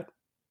at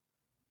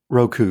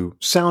Roku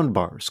sound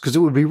bars, because it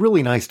would be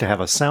really nice to have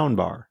a sound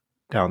bar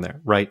down there,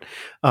 right?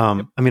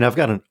 I mean, I've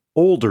got an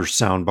older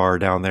sound bar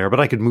down there, but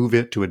I could move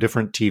it to a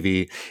different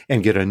TV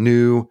and get a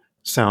new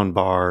sound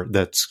bar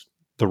that's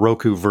the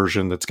Roku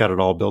version that's got it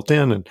all built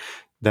in, and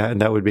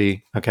that would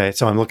be okay.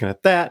 So I'm looking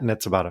at that, and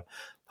it's about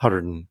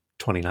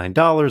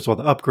 $129. Well,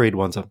 the upgrade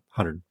one's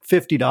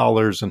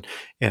 $150,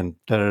 and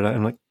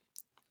I'm like,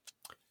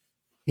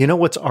 you know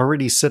what's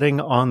already sitting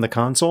on the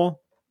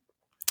console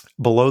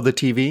below the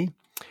TV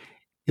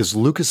is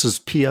Lucas's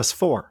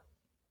PS4,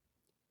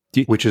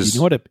 do you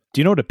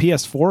know what a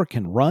PS4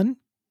 can run?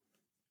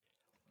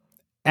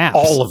 Apps.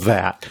 All of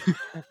that.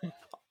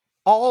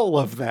 All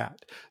of that.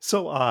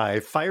 So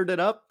I fired it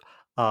up.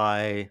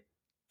 I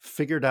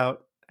figured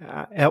out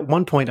at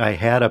one point I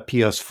had a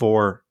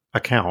PS4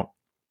 account,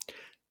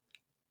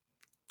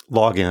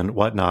 login,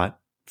 whatnot,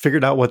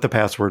 figured out what the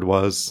password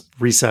was,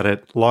 reset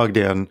it, logged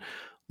in,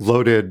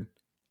 loaded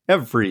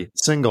every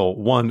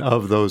single one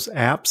of those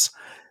apps.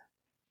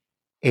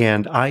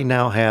 And I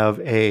now have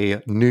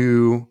a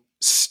new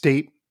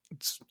state.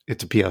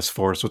 It's a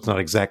PS4, so it's not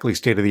exactly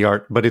state of the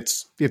art, but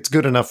it's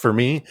good enough for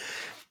me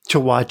to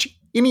watch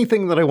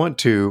anything that I want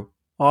to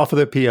off of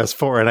the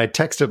PS4. And I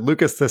texted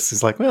Lucas this.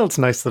 He's like, well, it's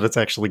nice that it's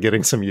actually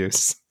getting some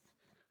use.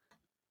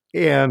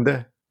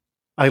 And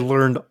I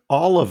learned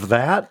all of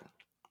that,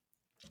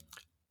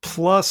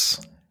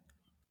 plus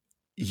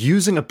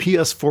using a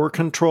PS4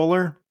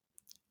 controller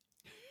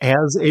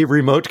as a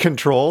remote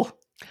control.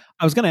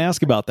 I was going to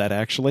ask about that,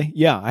 actually.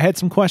 Yeah, I had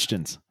some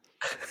questions.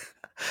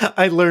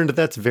 I learned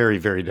that's very,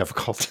 very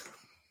difficult.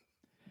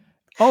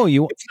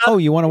 You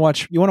want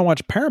to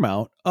watch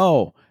Paramount?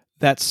 Oh,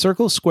 that's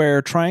circle,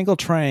 square, triangle,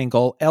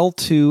 triangle,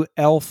 L2,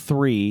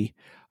 L3,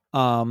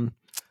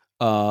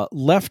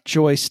 left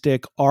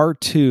joystick,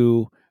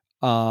 R2,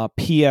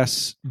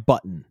 PS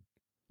button.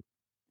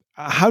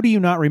 How do you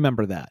not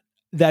remember that?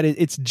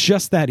 It's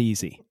just that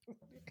easy.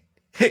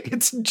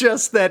 It's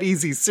just that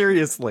easy.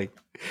 Seriously,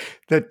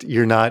 that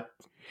you're not.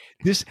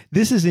 This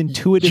is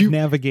intuitive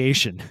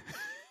navigation.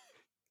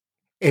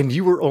 And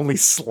you were only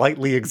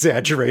slightly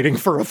exaggerating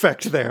for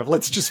effect there.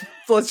 Let's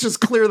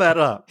just clear that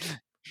up.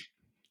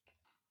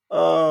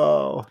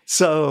 Oh,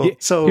 so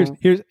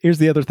here's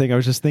the other thing I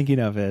was just thinking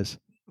of is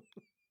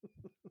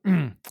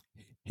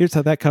here's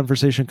how that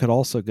conversation could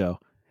also go.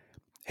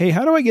 Hey,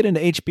 how do I get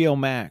into HBO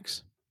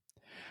Max?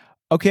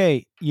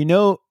 Okay, you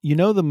know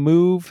the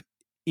move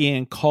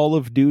in Call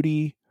of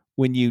Duty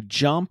when you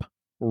jump,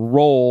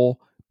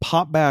 roll,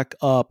 pop back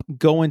up,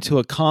 go into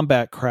a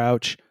combat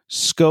crouch,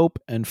 scope,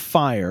 and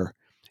fire.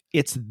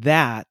 It's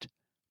that,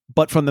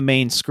 but from the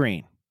main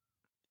screen.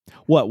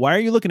 What? Why are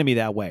you looking at me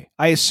that way?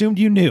 I assumed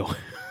you knew.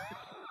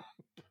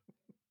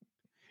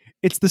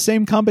 It's the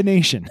same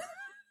combination.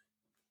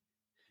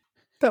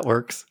 That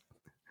works.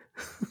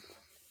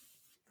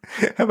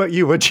 How about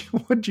you?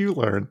 What'd you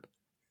learn?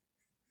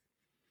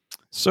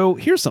 So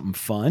here's something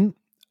fun.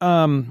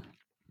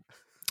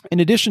 In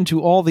addition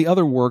to all the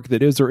other work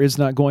that is or is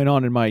not going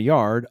on in my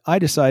yard, I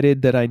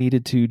decided that I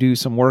needed to do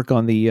some work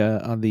on the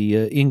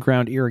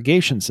in-ground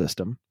irrigation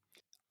system.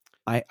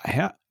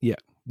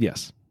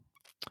 Yes.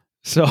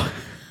 So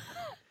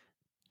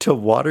to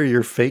water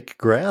your fake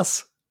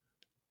grass?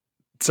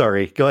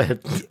 Sorry, go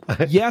ahead.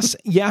 yes,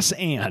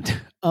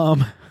 and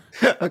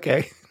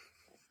okay.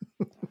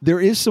 There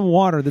is some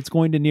water that's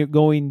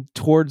going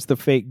towards the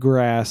fake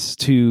grass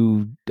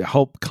to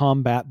help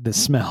combat the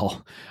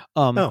smell.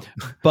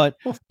 But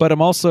we're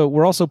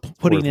also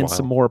putting in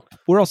some more.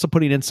 We're also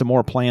putting in some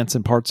more plants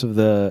and parts of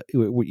the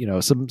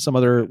some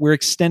other. We're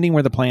extending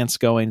where the plant's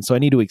going, so I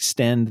need to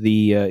extend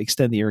the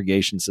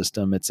irrigation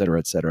system, et cetera,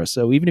 et cetera.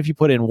 So even if you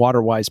put in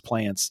water-wise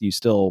plants, you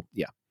still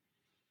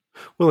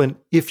Well, and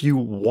if you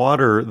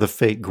water the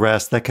fake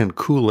grass, that can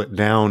cool it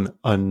down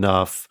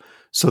enough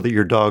so that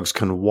your dogs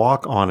can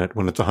walk on it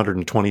when it's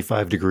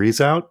 125 degrees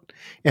out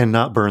and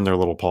not burn their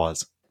little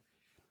paws.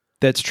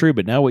 That's true,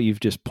 but now what you've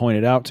just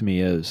pointed out to me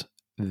is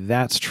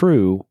that's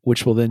true,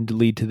 which will then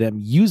lead to them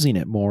using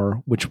it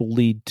more, which will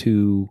lead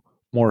to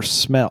more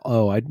smell.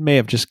 Oh, I may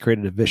have just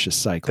created a vicious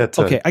cycle.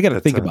 I got to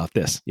think about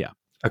this. Yeah.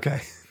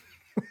 Okay.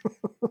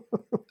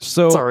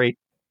 So sorry.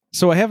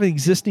 So I have an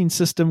existing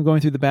system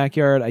going through the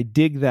backyard. I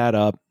dig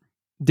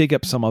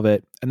up some of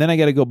it, and then I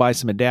got to go buy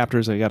some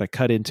adapters. I got to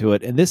cut into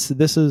it. And this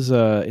is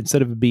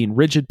instead of being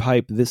rigid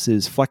pipe, this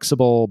is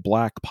flexible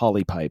black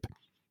poly pipe.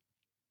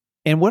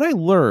 And what I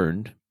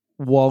learned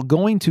while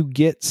going to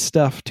get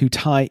stuff to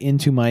tie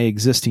into my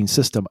existing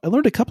system, I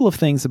learned a couple of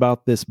things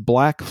about this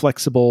black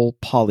flexible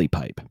poly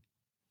pipe.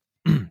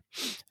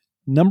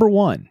 Number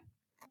one,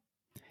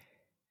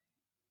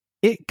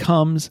 it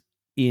comes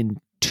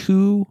in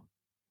 2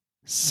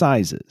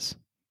 sizes,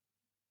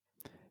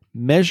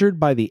 measured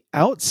by the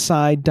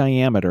outside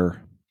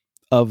diameter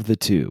of the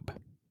tube.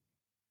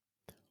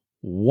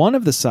 One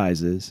of the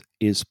sizes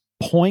is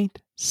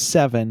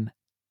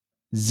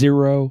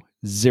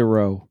 0.700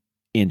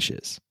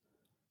 inches.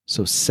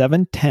 So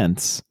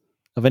 7/10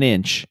 of an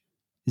inch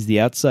is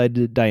the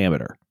outside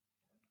diameter.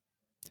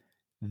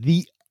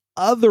 The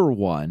other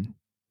one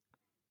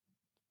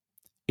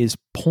is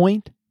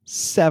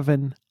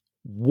 0.710.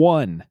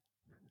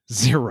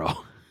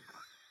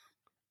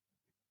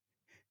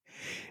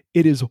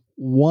 It is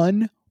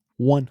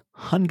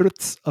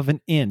 1/100th of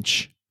an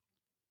inch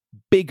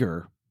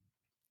bigger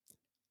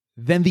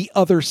than the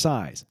other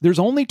size. There's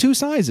only 2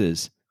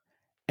 sizes,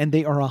 and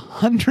they are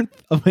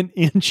 100th of an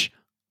inch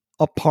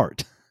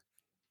apart.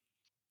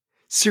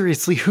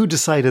 Seriously, who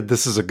decided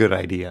this is a good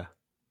idea?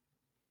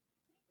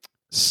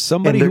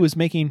 Somebody who was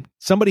making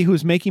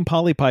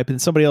poly pipe,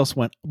 and somebody else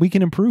went, we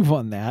can improve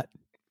on that.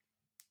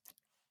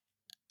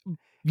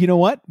 You know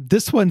what?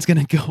 This one's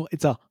going to go,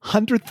 it's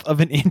 100th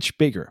of an inch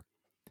bigger.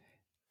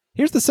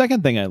 Here's the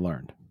second thing I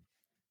learned.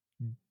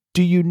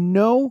 Do you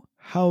know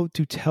how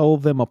to tell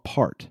them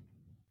apart?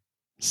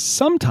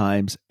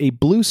 Sometimes a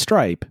blue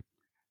stripe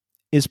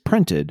is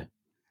printed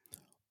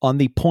on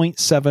the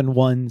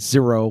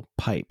 0.710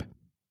 pipe.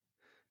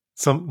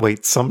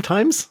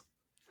 Sometimes?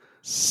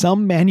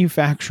 Some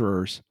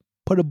manufacturers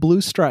put a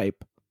blue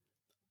stripe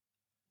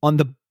on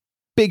the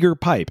bigger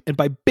pipe. And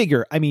by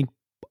bigger, I mean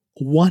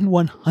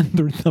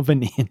 1/100th of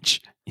an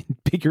inch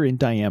bigger in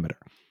diameter.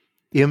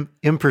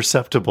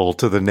 Imperceptible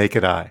to the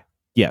naked eye.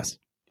 Yes.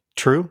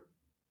 True?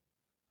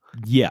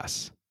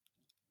 Yes.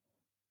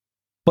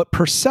 But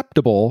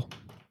perceptible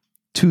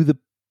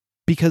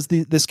because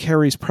this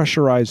carries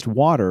pressurized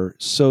water.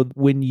 So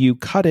when you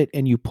cut it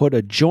and you put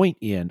a joint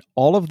in,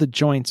 all of the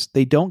joints,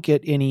 they don't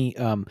get any,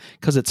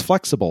 because it's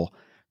flexible,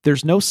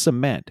 there's no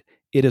cement.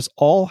 It is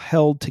all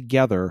held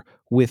together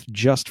with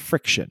just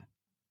friction.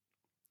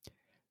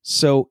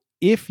 So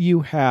if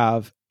you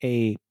have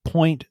a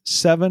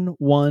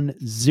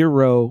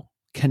 0.710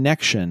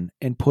 connection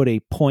and put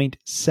a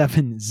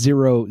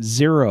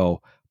 0.700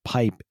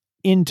 pipe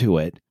into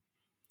it,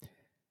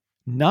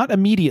 not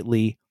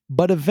immediately,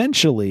 but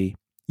eventually,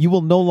 you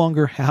will no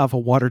longer have a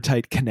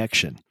watertight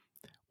connection.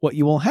 What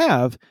you will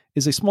have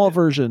is a small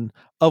version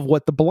of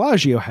what the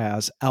Bellagio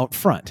has out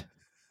front.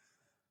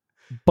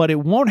 But it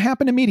won't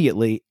happen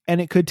immediately, and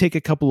it could take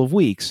a couple of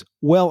weeks,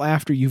 well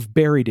after you've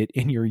buried it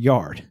in your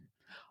yard.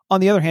 On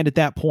the other hand, at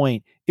that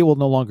point, it will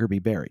no longer be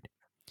buried.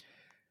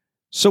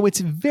 So it's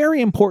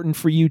very important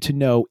for you to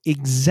know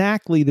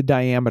exactly the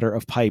diameter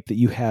of pipe that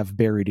you have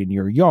buried in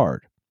your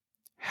yard.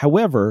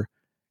 However,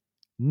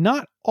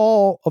 not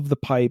all of the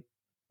pipe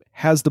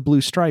has the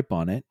blue stripe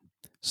on it.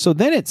 So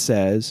then it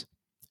says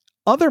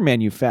other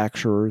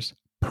manufacturers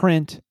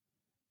print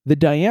the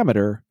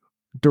diameter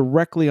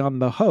directly on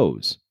the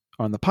hose,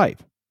 on the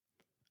pipe,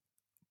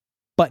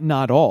 but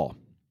not all.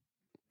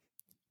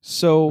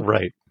 So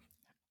right.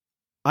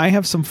 I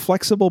have some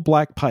flexible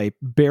black pipe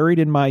buried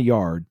in my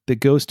yard that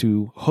goes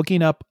to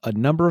hooking up a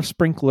number of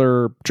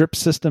sprinkler drip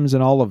systems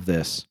and all of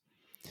this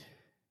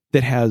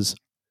that has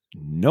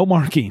no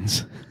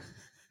markings.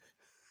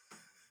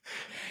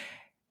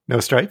 No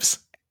stripes?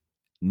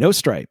 No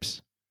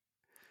stripes.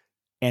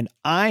 And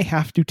I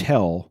have to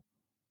tell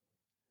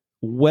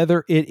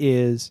whether it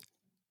is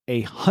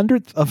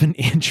 1/100th of an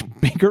inch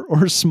bigger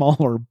or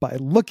smaller by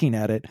looking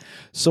at it,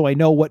 so I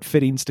know what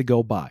fittings to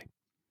go buy.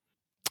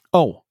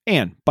 Oh,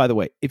 and by the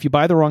way, if you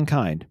buy the wrong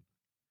kind,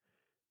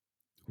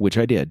 which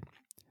I did,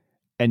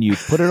 and you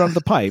put it on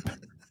the pipe,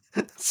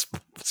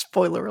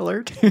 spoiler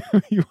alert,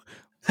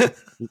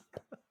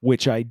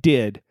 which I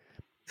did,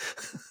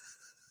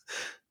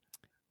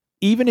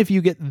 even if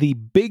you get the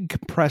big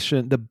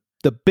compression,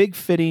 the big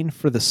fitting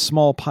for the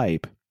small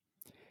pipe,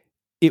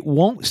 it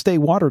won't stay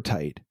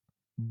watertight,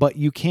 but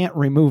you can't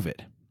remove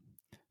it.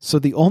 So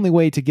the only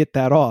way to get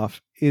that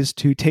off is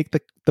to take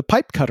the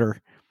pipe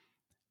cutter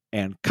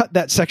and cut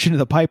that section of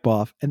the pipe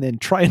off and then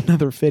try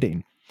another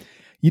fitting.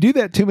 You do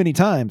that too many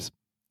times,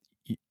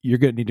 you're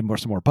going to need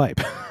some more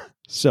pipe.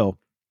 So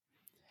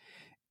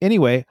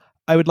anyway,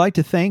 I would like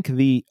to thank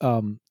the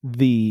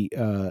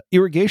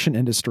irrigation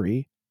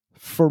industry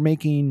for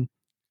making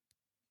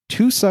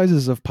 2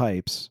 sizes of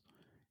pipes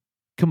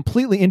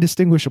completely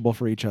indistinguishable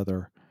for each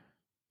other,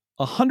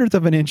 1/100th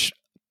of an inch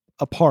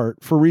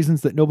apart for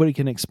reasons that nobody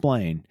can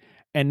explain,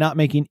 and not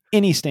making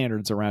any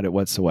standards around it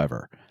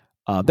whatsoever.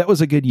 that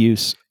was a good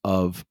use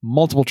of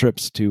multiple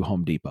trips to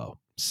Home Depot.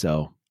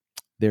 So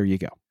there you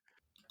go.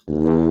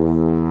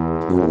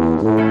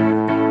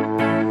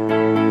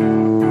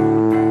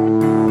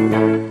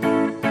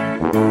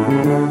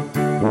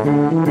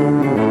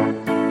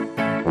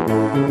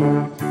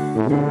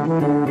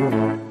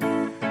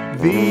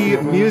 The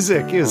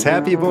music is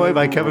Happy Boy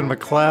by Kevin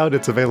MacLeod.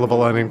 It's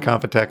available on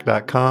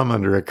Incompetech.com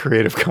under a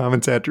Creative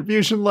Commons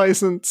Attribution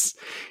license.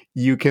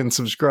 You can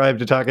subscribe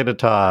to Talking to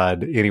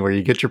Todd anywhere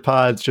you get your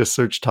pods. Just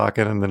search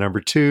Talking and the number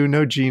 2,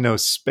 no G, no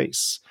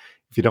space.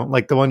 If you don't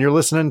like the one you're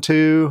listening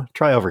to,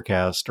 try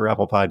Overcast or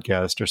Apple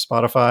Podcast or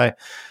Spotify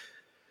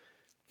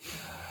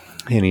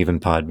and even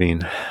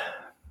Podbean.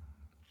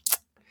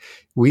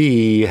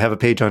 We have a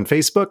page on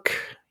Facebook.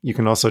 You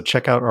can also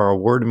check out our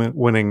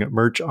award-winning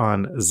merch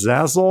on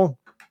Zazzle.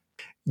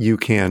 You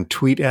can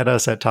tweet at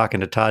us at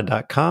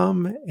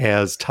talkingtotodd.com.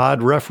 As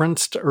Todd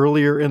referenced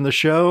earlier in the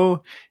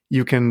show,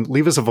 you can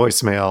leave us a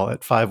voicemail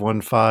at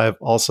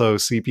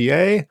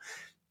 515-ALSO-CPA.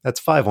 That's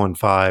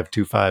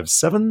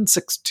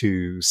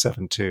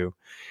 515-257-6272.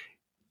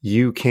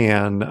 You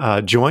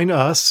can join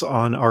us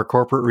on our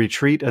corporate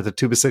retreat at the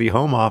Tuba City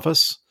home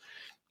office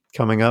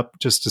coming up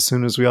just as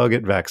soon as we all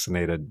get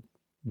vaccinated.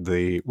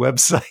 The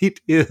website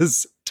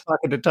is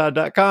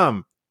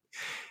talkingtotodd.com.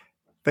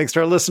 Thanks to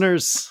our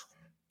listeners.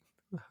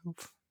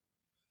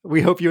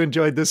 We hope you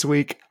enjoyed this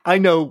week. I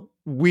know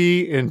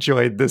we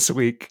enjoyed this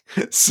week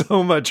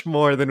so much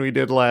more than we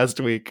did last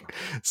week.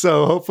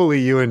 So hopefully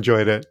you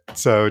enjoyed it.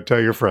 So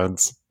tell your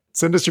friends.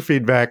 Send us your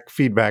feedback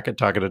at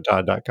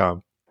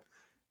talkingtotodd.com.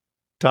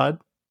 Todd?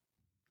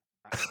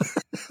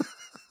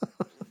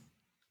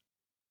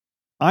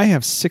 I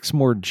have 6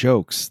 more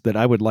jokes that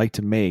I would like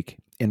to make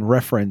in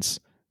reference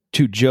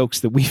to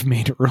jokes that we've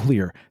made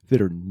earlier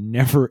that are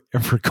never,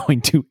 ever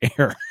going to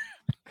air.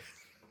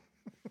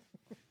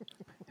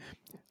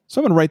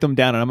 So I'm going to write them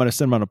down and I'm going to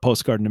send them on a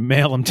postcard and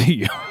mail them to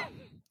you.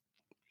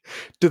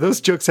 Do those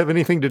jokes have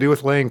anything to do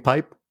with laying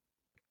pipe?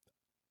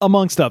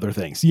 Amongst other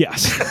things,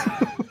 yes.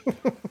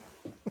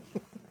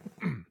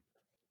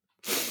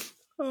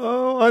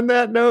 Oh, on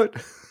that note,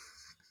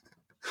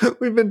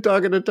 we've been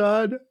talking to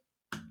Todd.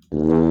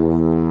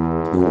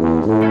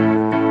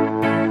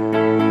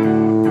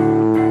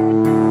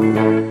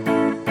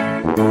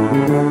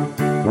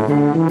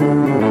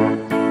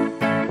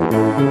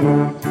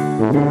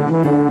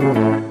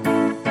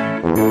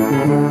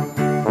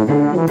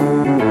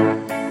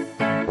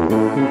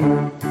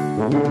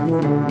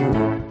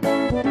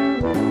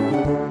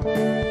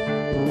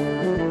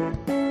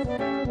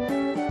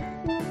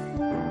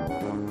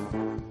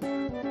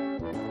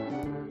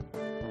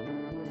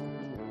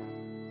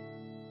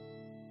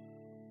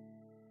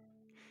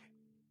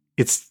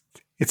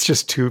 It's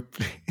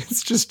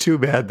just too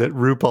bad that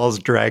RuPaul's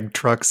Drag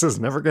Trucks is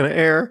never going to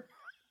air.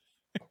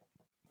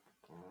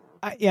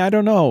 I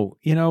don't know.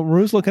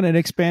 Ru's looking at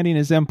expanding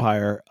his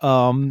empire.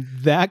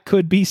 That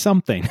could be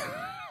something.